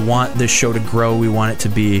 We want this show to grow. We want it to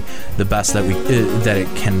be the best that it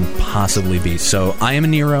can possibly be. So I am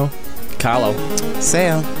Aniero. Kallo.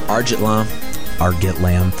 Sayl.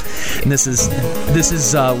 Argetlam. And this is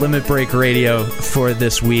Limit Break Radio for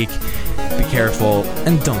this week. Be careful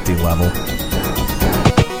and don't de-level.